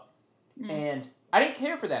held up, and I didn't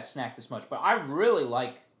care for that snack this much, but I really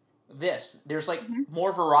like this. There's like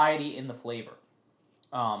more variety in the flavor,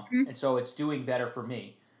 and so it's doing better for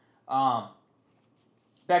me.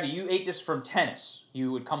 Becca, you ate this from tennis.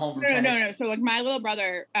 You would come home from tennis. No. So like my little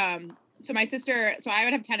brother, so my sister, so I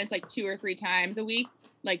would have tennis like 2 or 3 times a week,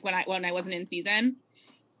 like when I wasn't in season,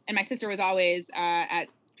 and my sister was always at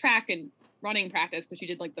track and running practice because she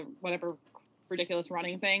did like the whatever ridiculous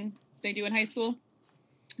running thing they do in high school.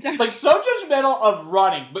 So, like so judgmental of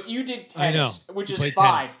running, but you did tennis, which is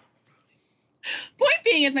fine. Point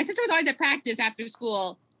being is my sister was always at practice after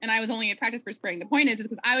school, and I was only at practice for spring. The point is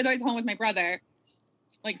because I was always home with my brother,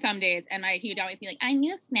 like some days, and he would always be like, I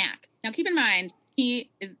need a snack. Now keep in mind, he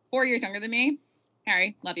is 4 years younger than me.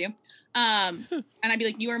 Harry, love you. And I'd be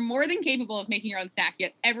like, you are more than capable of making your own snack.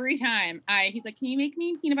 Yet every time he's like, can you make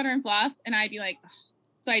me peanut butter and fluff? And I'd be like, ugh.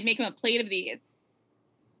 So I'd make him a plate of these.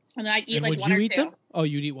 And then I'd eat like one or two. Them? Oh,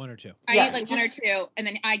 you'd eat one or two. I'd eat like one or two, and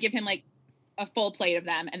then I give him like a full plate of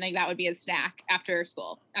them, and then that would be his snack after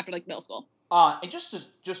school, after like middle school. And just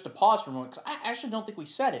to pause for a moment, because I actually don't think we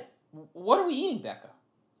said it. What are we eating, Becca?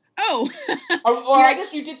 Oh. or I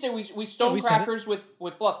guess you did say we stone crackers with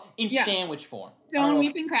fluff in sandwich form. Stone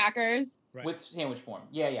wheat and crackers. Right. With sandwich form.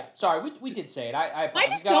 Yeah. Sorry, we did say it. I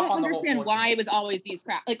just don't understand why it was always these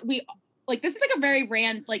this is like a very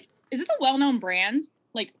brand, like, is this a well-known brand?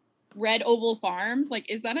 Like Red Oval Farms? Like,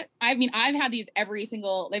 is that it? I mean, I've had these every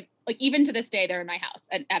single, like even to this day, they're in my house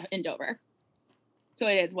in Dover. So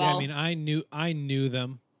it is. Well, yeah, I mean, I knew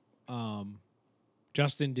them.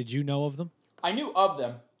 Justin, did you know of them? I knew of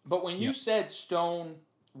them, but when you said stone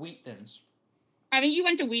wheat thins, I think you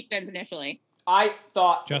went to Wheat Thins initially. I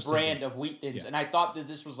thought Justin the brand of wheat thins, and I thought that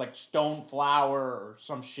this was like stone flour or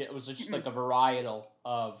some shit. It was just like a varietal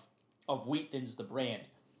of wheat thins, the brand.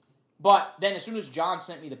 But then as soon as John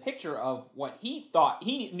sent me the picture of what he thought,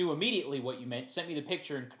 he knew immediately what you meant, sent me the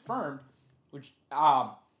picture and confirmed, which I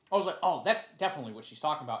was like, oh, that's definitely what she's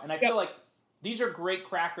talking about. And I feel like these are great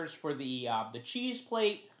crackers for the cheese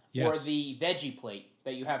plate or the veggie plate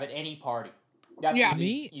that you have at any party. That's to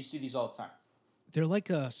me, you see these all the time. They're like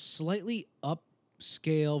a slightly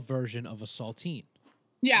upscale version of a saltine.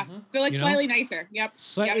 Yeah, they're like slightly nicer. Yep.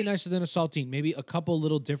 Slightly nicer than a saltine. Maybe a couple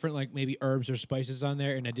little different, like maybe herbs or spices on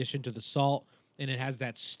there in addition to the salt. And it has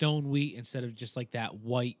that stone wheat instead of just like that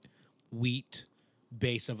white wheat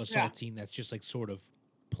base of a saltine that's just like sort of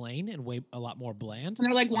plain and a lot more bland. And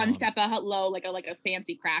they're like one step low, like a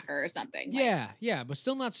fancy cracker or something. Yeah, but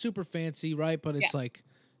still not super fancy, right? But it's like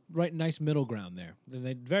nice middle ground there.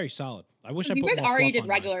 They're very solid. I wish I put more fluff on. You guys already did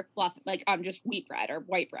regular fluff, like just wheat bread or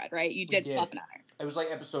white bread, right? You did fluff it on it. It was like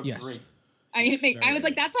episode 3. I was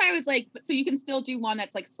like, that's why I was like, so you can still do one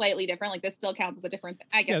that's like slightly different. Like this still counts as a different.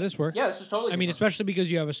 I guess. Yeah, this works. Yeah, this is totally. I mean, especially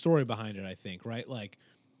because you have a story behind it. I think, right? Like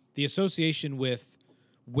the association with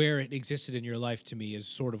where it existed in your life to me is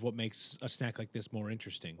sort of what makes a snack like this more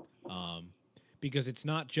interesting. Because it's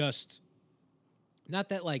not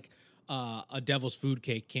that like a devil's food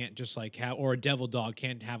cake can't just like have, or a devil dog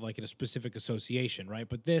can't have like a specific association, right?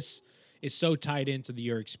 But this is so tied into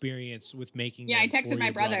your experience with making. Yeah, I texted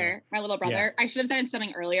my little brother. Yeah. I should have sent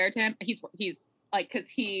something earlier to him. He's like, because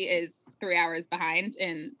he is 3 hours behind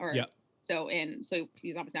so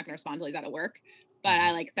he's obviously not going to respond until he's out of work. But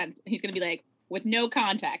I like he's going to be like, with no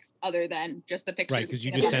context other than just the pictures. Right, because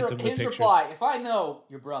you just sent him the pictures. His reply, if I know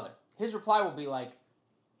your brother, his reply will be like,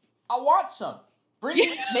 I want some. Make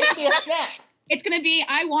me a snack. It's going to be,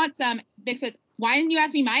 I want some mixed with, why didn't you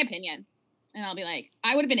ask me my opinion? And I'll be like,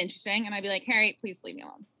 I would have been interesting. And I'd be like, Harry, please leave me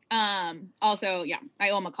alone. Also, I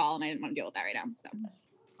owe him a call and I didn't want to deal with that right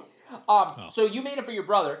now. So you made it for your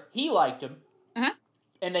brother. He liked him. Uh-huh.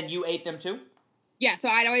 And then you ate them too? Yeah, so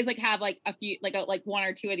I'd always like have like a few, like one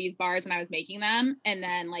or two of these bars when I was making them, and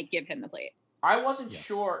then like give him the plate. I wasn't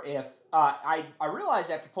sure if I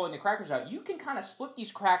realized after pulling the crackers out, you can kind of split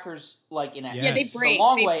these crackers like in a they break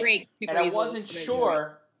long they way, break super and I wasn't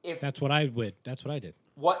sure if that's what I did.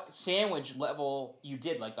 What sandwich level you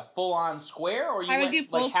did, like the full on square, or you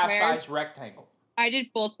went like half size rectangle? I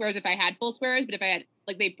did full squares if I had full squares, but if I had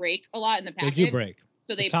they break a lot in the package. They do break.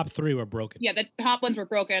 So the top 3 were broken. Yeah, the top ones were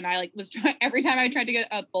broken. I was trying every time I tried to get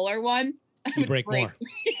a fuller one. You break more.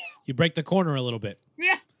 You break the corner a little bit.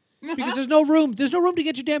 Yeah. Because there's no room. There's no room to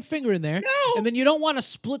get your damn finger in there. No. And then you don't want to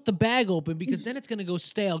split the bag open because then it's going to go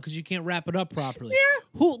stale because you can't wrap it up properly. Yeah.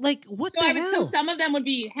 What the hell? So some of them would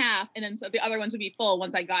be half, and then the other ones would be full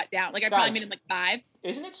once I got down. Like I probably made them like 5.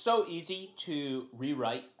 Isn't it so easy to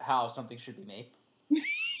rewrite how something should be made?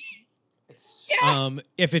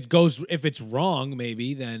 If it's wrong,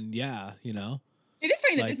 maybe then you know. It is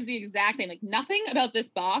funny that this is the exact same. Like nothing about this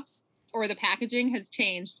box or the packaging has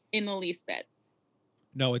changed in the least bit.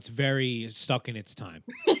 No, it's very stuck in its time,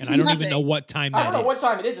 and I don't even know what time. I don't know what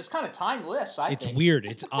time it is. It's kind of timeless. It's weird.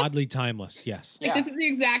 It's oddly timeless. Yes. Like this is the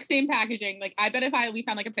exact same packaging. Like I bet if we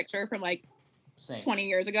found like a picture from like 20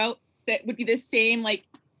 years ago, that would be the same like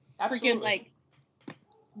freaking like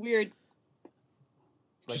weird.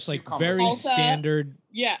 Just like very standard.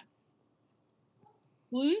 Yeah.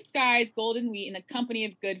 Blue skies, golden wheat, and a company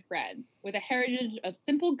of good friends with a heritage of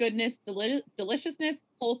simple goodness, deliciousness,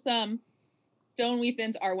 wholesome, Stone Wheat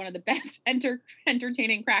Thins are one of the best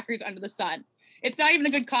entertaining crackers under the sun. It's not even a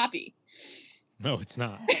good copy. No, it's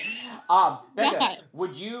not. Becca, God.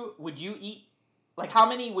 would you eat, like, how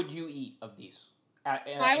many would you eat of these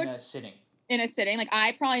in a sitting? In a sitting, like,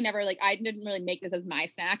 I probably never, like, I didn't really make this as my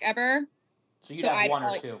snack ever. So you'd have one or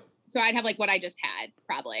probably, two. So I'd have, like, what I just had,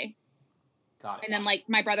 probably. Got it. And then, like,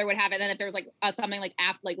 my brother would have it. And then if there was, like, something, like,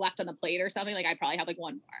 left on the plate or something, like, I'd probably have, like,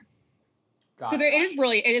 one more. Because it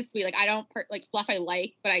is sweet. Like, I don't, like, Fluff I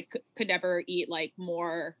like, but I could never eat, like,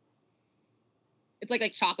 more. It's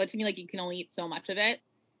like chocolate to me. Like, you can only eat so much of it.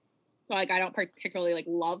 So, like, I don't particularly, like,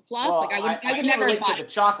 love Fluff. Well, like, I would can't never relate to the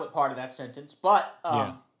chocolate part of that sentence, but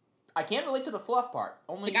Yeah. I can't relate to the Fluff part.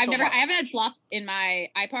 Only like, so I much. haven't had Fluff in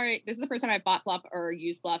this is the first time I bought Fluff or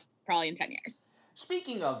used Fluff probably in 10 years.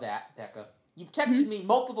 Speaking of that, Becca, you've texted me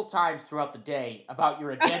multiple times throughout the day about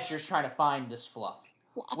your adventures trying to find this Fluff.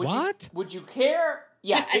 What? Would you care?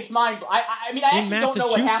 Yeah, it's mind. I mean, I In actually don't know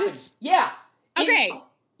what happened. Massachusetts? Yeah. Okay.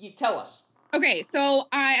 You tell us. Okay, so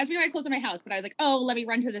as we know, I closed my house, but I was like, oh, let me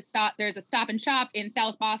run to the stop. There's a Stop and Shop in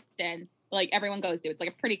South Boston, like everyone goes to. It's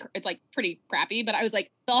like pretty crappy, but I was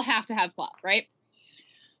like, they'll have to have Fluff, right?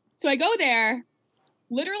 So I go there,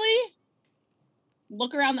 literally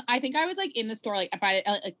look around. I think I was like in the store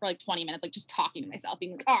for like 20 minutes, like just talking to myself,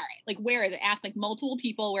 being like, all right, like where is it? Ask like multiple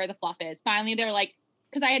people where the Fluff is. Finally, they're like,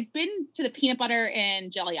 because I had been to the peanut butter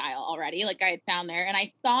and jelly aisle already, like I had found there, and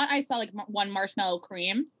I thought I saw like one marshmallow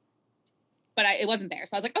cream. But it wasn't there.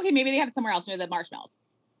 So I was like, okay, maybe they have it somewhere else near the marshmallows.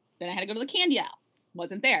 Then I had to go to the candy aisle.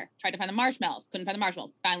 Wasn't there. Tried to find the marshmallows. Couldn't find the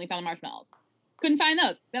marshmallows. Finally found the marshmallows. Couldn't find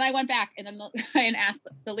those. Then I went back and then and asked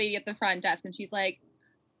the lady at the front desk, and she's like,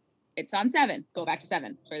 it's on 7. Go back to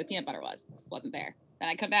 7. Where the peanut butter was. Wasn't there. Then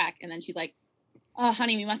I come back and then she's like, oh,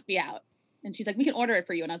 honey, we must be out. And she's like, we can order it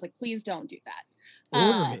for you. And I was like, please don't do that.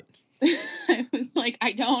 Order it. I was like,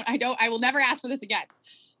 I will never ask for this again.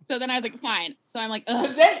 So then I was like, fine. So I'm like, ugh.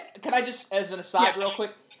 Because then, can I just, as an aside, Yeah. real quick,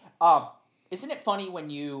 isn't it funny when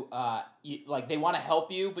you like they want to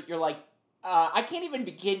help you, but you're like, I can't even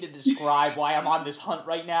begin to describe why I'm on this hunt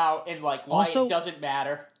right now, and like why Also, it doesn't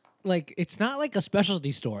matter. Like, it's not like a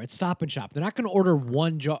specialty store. It's Stop and Shop. They're not going to order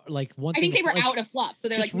one jar, like one. I think thing they of were Fluff. out of Fluff, so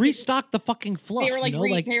they're Just like restock the fucking Fluff. They were like,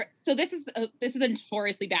 you know? so this is a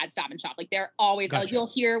notoriously bad Stop and Shop. Like they're always Gotcha. like, you'll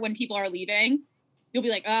hear when people are leaving, you'll be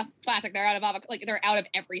like, classic. They're out of avocado. Like they're out of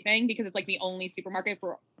everything because it's like the only supermarket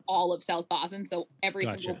for all of South Boston. So every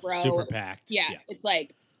single row, super packed. Yeah, it's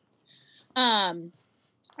like,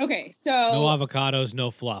 okay, so no avocados, no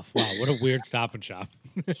Fluff. Wow, what a weird Stop and Shop.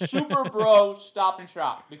 Super bro Stop and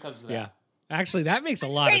Shop because of that. Yeah, actually, that makes a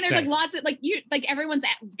lot of there's sense. like lots of like everyone's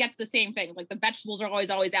gets the same thing. Like the vegetables are always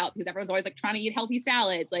out because everyone's always like trying to eat healthy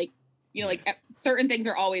salads. Like like certain things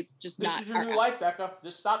are always just This not. is your new life, Becca.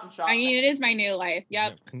 Just Stop and Shop. I mean, it is my new life.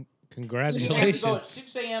 Yep. You Congratulations. have to go at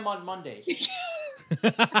 6 a.m. on Mondays. You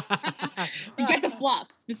get the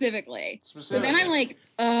Fluff specifically. So then I'm like,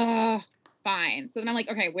 fine. So then I'm like,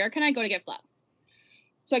 okay, where can I go to get Fluff?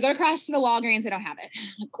 So I go across to the Walgreens. They don't have it.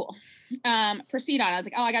 Cool. Proceed on. I was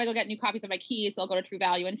like, I gotta go get new copies of my keys. So I'll go to True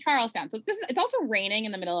Value in Charlestown. So it's also raining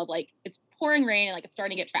in the middle of it's pouring rain and it's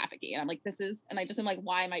starting to get trafficy. And I'm like, and I just am like,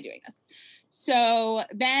 why am I doing this? So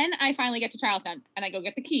then I finally get to Charlestown and I go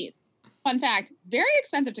get the keys. Fun fact, very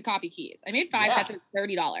expensive to copy keys. I made 5 sets of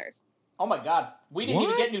 $30. Oh my God. We didn't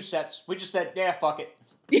even get new sets. We just said, yeah, fuck it.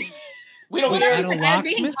 We Well, don't I care. was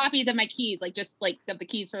making copies of my keys, of the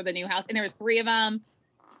keys for the new house. And there was 3 of them.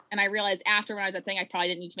 And I realized after when I was at thing, I probably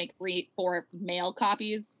didn't need to make 4 mail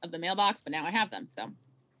copies of the mailbox, but now I have them. So,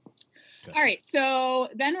 Good. All right. So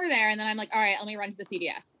then we're there. And then I'm like, all right, let me run to the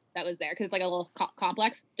CVS that was there. Cause it's like a little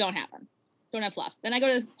complex. Don't have them. Don't have Fluff. Then I go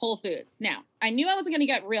to Whole Foods. Now I knew I wasn't going to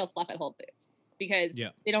get real Fluff at Whole Foods because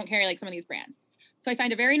they don't carry some of these brands. So I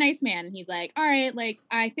find a very nice man and he's like, all right,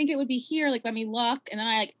 I think it would be here. Let me look. And then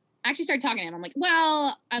I actually started talking to him. I'm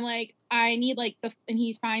like, I need and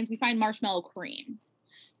we find marshmallow cream.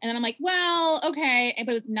 And then I'm like, well, okay. But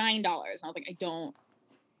it was $9. And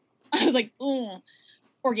I was like, ooh,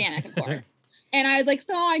 organic, of course. And I was like,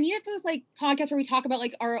 so I need it for this podcast where we talk about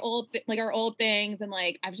our old things. And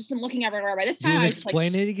I've just been looking everywhere. By this time, I was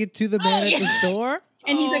explaining it to the man at the store.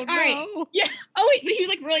 And he's like, all right. Yeah. Oh, wait. But he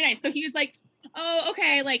was really nice. So he was like, oh,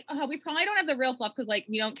 okay. We probably don't have the real Fluff because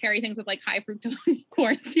we don't carry things with high fructose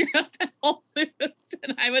corn syrup at Whole Foods.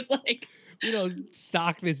 And I was like, we don't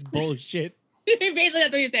stock this bullshit. Basically,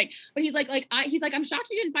 that's what he's saying. But he's like, I'm shocked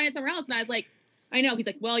you didn't find it somewhere else. And I was like, I know. He's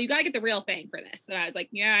like, well, you got to get the real thing for this. And I was like,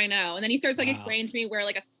 yeah, I know. And then he starts explaining to me where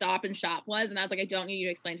a Stop and Shop was. And I was like, I don't need you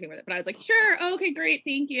to explain to me with it. But I was like, sure. Okay, great.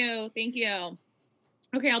 Thank you.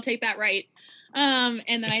 Okay, I'll take that right. And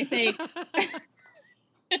then I say,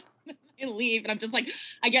 and leave. And I'm just like,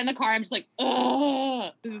 I get in the car. I'm just like, oh,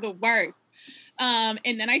 this is the worst. And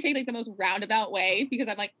then I take like the most roundabout way because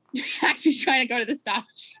I'm like actually trying to go to the stop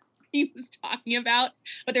he was talking about,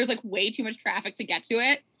 but there's like way too much traffic to get to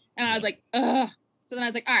it. And I was like, ugh. So then I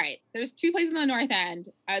was like, all right, there's 2 places on the north end.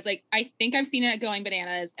 I was like, I think I've seen it at Going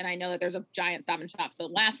Bananas, and I know that there's a giant Stop and Shop. So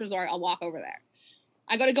last resort, I'll walk over there.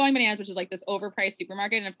 I go to Going Bananas, which is like this overpriced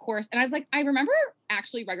supermarket. And of course, and I was like, I remember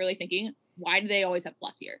actually regularly thinking, why do they always have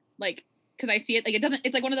Fluff here? Like, because I see it, like,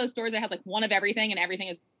 it's like one of those stores that has like one of everything and everything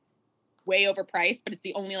is way overpriced, but it's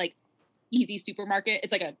the only like easy supermarket.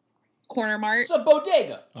 It's like a corner mart. It's a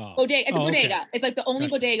bodega. Bodega. It's a bodega. Okay. It's like the only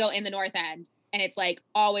Gotcha. bodega in the north end. And it's like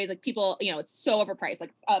always like people, it's so overpriced.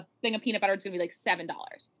 Like a thing of peanut butter is going to be like $7.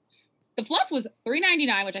 The Fluff was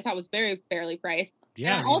 $3.99, which I thought was very fairly priced.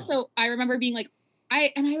 Yeah. And also, I remember being like,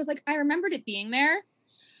 I remembered it being there.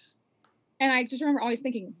 And I just remember always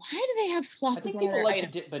thinking, why do they have Fluff? I think as one of people their like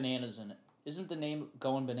items? to dip bananas in it. Isn't the name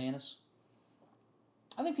Going Bananas?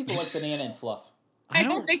 I think people like banana and fluff. I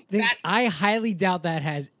don't think that- I highly doubt that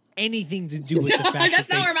has anything to do with the fact that's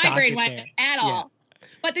that not they where my stock brain it went there. at all.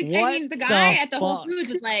 But the What guy the at the Whole fuck?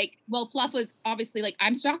 Foods was like, well, Fluff was obviously like,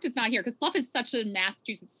 I'm shocked it's not here because Fluff is such a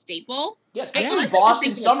Massachusetts staple. Yeah, especially I in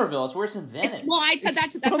Boston, think- Somerville. It's where it's invented. Well, I said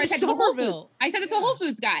that's from what I said to the Whole Foods. Somerville. I said this to the Whole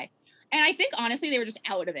Foods guy. And I think honestly they were just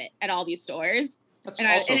out of it at all these stores. That's And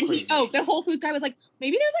also then crazy. the Whole Foods guy was like,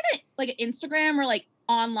 maybe there's like an Instagram or like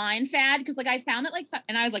online fad because like I found that like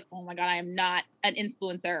and I was like, oh my god, I am not an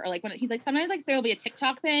influencer. Or like when he's like, sometimes like there will be a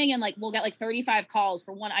TikTok thing and like we'll get like 35 calls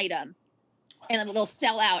for one item and then they'll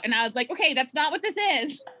sell out. And I was like, okay, that's not what this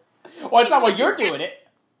is. Well, it's not what you're doing it.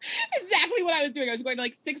 Exactly what I was doing. I was going to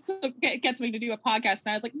like Six to get me to do a podcast,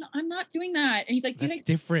 and I was like, no, I'm not doing that. And he's like, do you That's think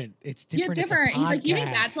different. It's different. you're different? It's a And he's like, do you think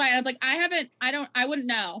podcast. that's why? And I was like, I wouldn't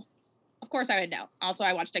know. Of course I would know. Also,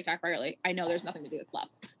 I watch TikTok regularly. I know there's nothing to do with Fluff.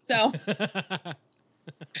 So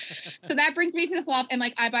that brings me to the Fluff. And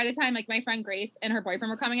like, by the time like my friend Grace and her boyfriend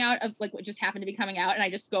were coming out of like what just happened to be coming out, and I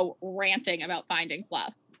just go ranting about finding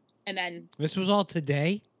Fluff. And then This was all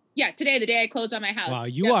today? today, the day I closed on my house. Wow,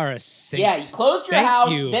 you Yep. are a saint. Yeah, you closed your Thank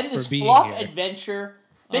house, you then for this being Fluff here. adventure,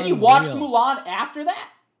 then you watched Unreal. Mulan after that?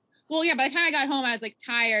 Well, yeah, by the time I got home, I was like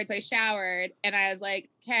tired, so I showered, and I was like,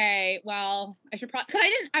 okay, well, I should probably,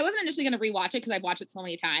 because I wasn't initially going to rewatch it because I've watched it so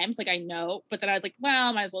many times, like I know, but then I was like,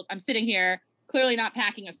 well, might as well, I'm sitting here, clearly not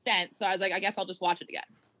packing a cent, so I was like, I guess I'll just watch it again.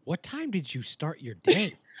 What time did you start your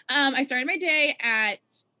day? I started my day at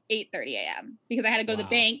 8:30 a.m. because I had to go to the Wow.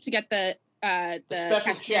 bank to get the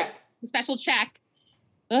special check. The special check.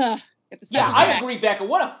 Ugh. Get the Yeah, special I check. agree, Becca.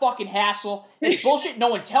 What a fucking hassle. It's bullshit. No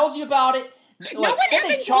one tells you about it. No one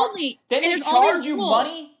then ever told me. Then And they there's all these charge you rules.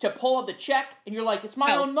 money to pull up the check, and you're like, it's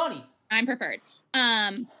my Oh. own money. I'm preferred.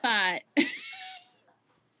 But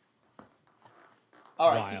All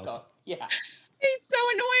right, Wild. keep going. Yeah. it's so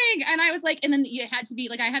annoying. And I was like, and then you had to be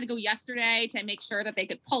like, I had to go yesterday to make sure that they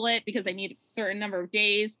could pull it because they need a certain number of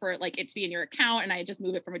days for like it to be in your account. And I just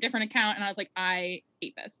moved it from a different account. And I was like, I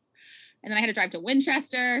hate this. And then I had to drive to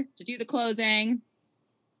Winchester to do the closing.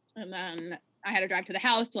 And then I had to drive to the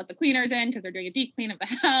house to let the cleaners in because they're doing a deep clean of the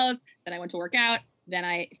house. Then I went to work out. Then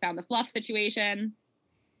I found the Fluff situation.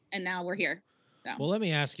 And now we're here. So Well, let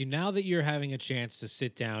me ask you, now that you're having a chance to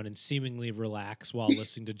sit down and seemingly relax while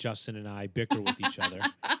listening to Justin and I bicker with each other,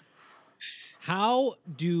 how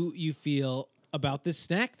do you feel about this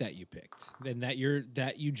snack that you picked and that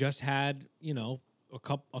you just had, a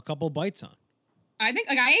couple bites on? I think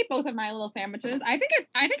like I ate both of my little sandwiches. I think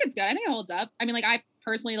it's good. I think it holds up. I mean, like I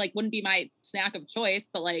personally like wouldn't be my snack of choice,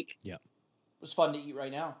 but like It was fun to eat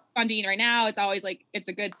right now. fun to eat right now. It's always like it's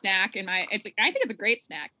a good snack. I think it's a great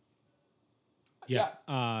snack.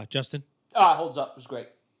 Yeah. Justin? It holds up. It was great.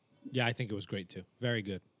 Yeah, I think it was great too. Very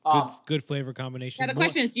good. Um, Good flavor combination. Now the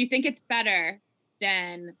question is, do you think it's better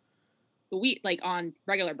than the wheat like on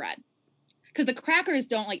regular bread? Because the crackers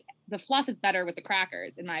don't like the Fluff is better with the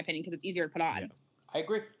crackers in my opinion because it's easier to put on. Yeah. I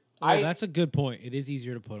agree. Oh, that's a good point. It is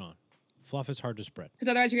easier to put on. Fluff is hard to spread. Because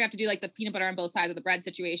otherwise you're gonna have to do like the peanut butter on both sides of the bread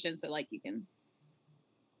situation. So like you can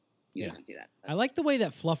have to do that. I like the way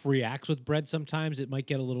that Fluff reacts with bread sometimes. It might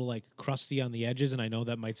get a little like crusty on the edges, and I know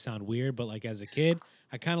that might sound weird, but like as a kid,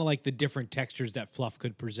 I kind of like the different textures that Fluff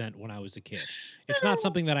could present when I was a kid. It's not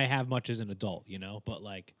something that I have much as an adult, but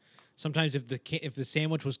like sometimes if the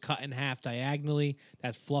sandwich was cut in half diagonally,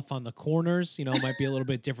 that Fluff on the corners, might be a little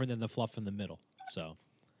bit different than the Fluff in the middle. So,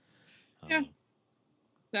 Yeah.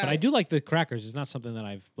 But I do like the crackers. It's not something that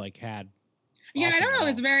I've like had. Yeah, I often don't at know.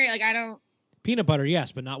 It's all. very like I don't. Peanut butter,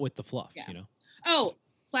 yes, but not with the Fluff. Yeah. Oh,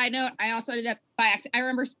 side note, I also ended up by accident. I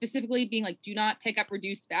remember specifically being like, do not pick up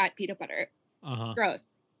reduced fat peanut butter. Uh huh. Gross.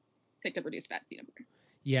 Picked up reduced fat peanut butter.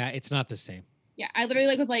 Yeah, it's not the same. Yeah, I literally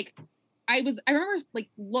like was like, I remember like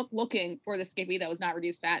looking for the Skippy that was not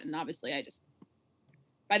reduced fat, and obviously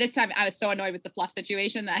by this time I was so annoyed with the Fluff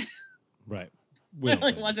situation that Right. it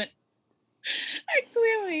like wasn't. I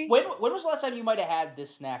clearly. When was the last time you might have had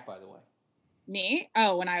this snack, by the way? Me?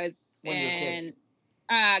 Oh, when I was When you were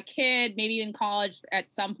a kid. kid, maybe in college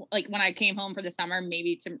at some point, like when I came home for the summer,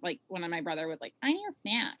 maybe to like when my brother was like, I need a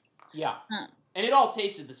snack. Yeah. And it all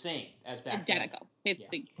tasted the same as back identical. then. Tasted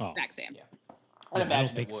the exact same. Yeah. I'd imagine I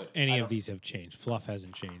don't think it would. any of these have changed. Fluff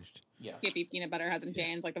hasn't changed. Yeah. Skippy peanut butter hasn't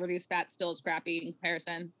changed. Like the reduced fat still is crappy in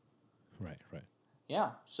comparison. Right. Yeah.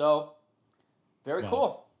 So, very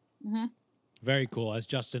cool. Mm-hmm. Very cool, as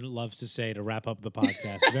Justin loves to say to wrap up the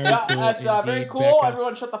podcast. Very Yeah, cool. that's very indeed, cool. Becca.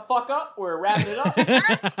 Everyone shut the fuck up. We're wrapping it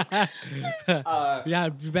up. Yeah,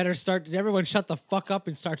 you better start. Everyone, shut the fuck up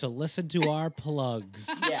and start to listen to our plugs.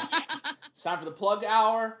 Yeah. It's time for the plug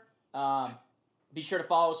hour. Be sure to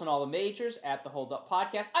follow us on all the majors at the Hold Up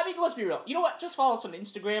Podcast. I mean, let's be real. You know what? Just follow us on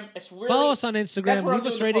Instagram. It's really Follow us on Instagram. where I'm Leave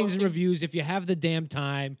us doing the ratings and posting. reviews if you have the damn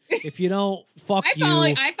time. If you don't, fuck I you.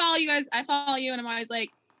 follow you guys. I follow you, and I'm always like,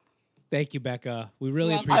 Thank you, Becca. We really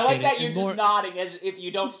Well, appreciate it. I like that And you're more- just nodding as if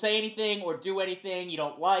you don't say anything or do anything you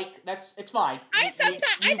don't like. It's fine. I think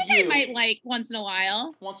I might like once in a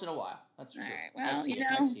while. Once in a while. That's true. All right, I well, see you it.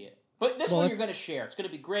 I know. see it. But this one you're going to share. It's going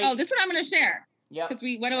to be great. Oh, this one I'm going to share. Yep. Because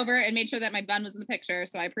we went over and made sure that my bun was in the picture,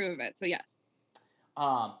 so I approve of it. So yes.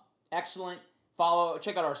 Excellent.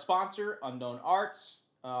 Check out our sponsor, Unknown Arts.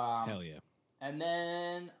 Hell yeah. And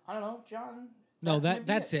then, I don't know, John. No,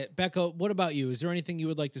 that's it. Becca, what about you? Is there anything you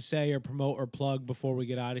would like to say or promote or plug before we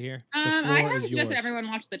get out of here? The floor I highly is suggest that yours. everyone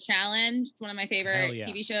watch The Challenge. It's one of my favorite yeah.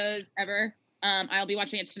 TV shows ever. I'll be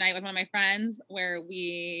watching it tonight with one of my friends where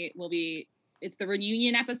we will be, it's the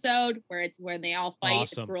reunion episode where it's when they all fight.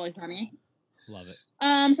 Awesome. It's really funny. Love it.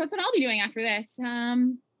 So that's what I'll be doing after this.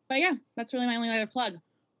 But yeah, that's really my only other plug.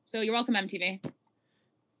 So you're welcome, MTV.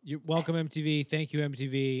 You're welcome, MTV. Thank you,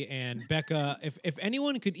 MTV. And Becca, if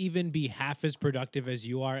anyone could even be half as productive as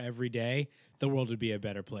you are every day, the world would be a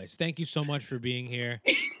better place. Thank you so much for being here.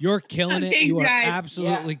 You're killing it. Thanks, You are guys.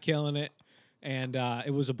 absolutely killing it. And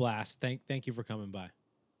it was a blast. Thank you for coming by.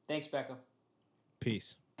 Thanks, Becca.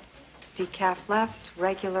 Peace. Decaf left,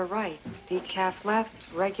 regular right. Decaf left,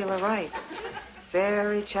 regular right.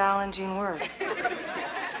 Very challenging work.